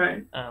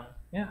 Right.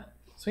 Yeah.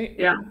 Sweet.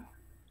 Yeah.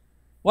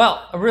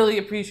 Well, I really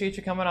appreciate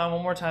you coming on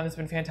one more time. It's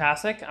been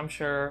fantastic. I'm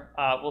sure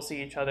we'll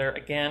see each other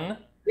again.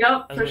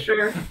 Yep, for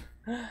sure.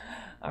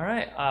 All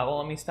right. Well,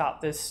 let me stop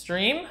this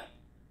stream.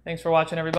 Thanks for watching, everybody.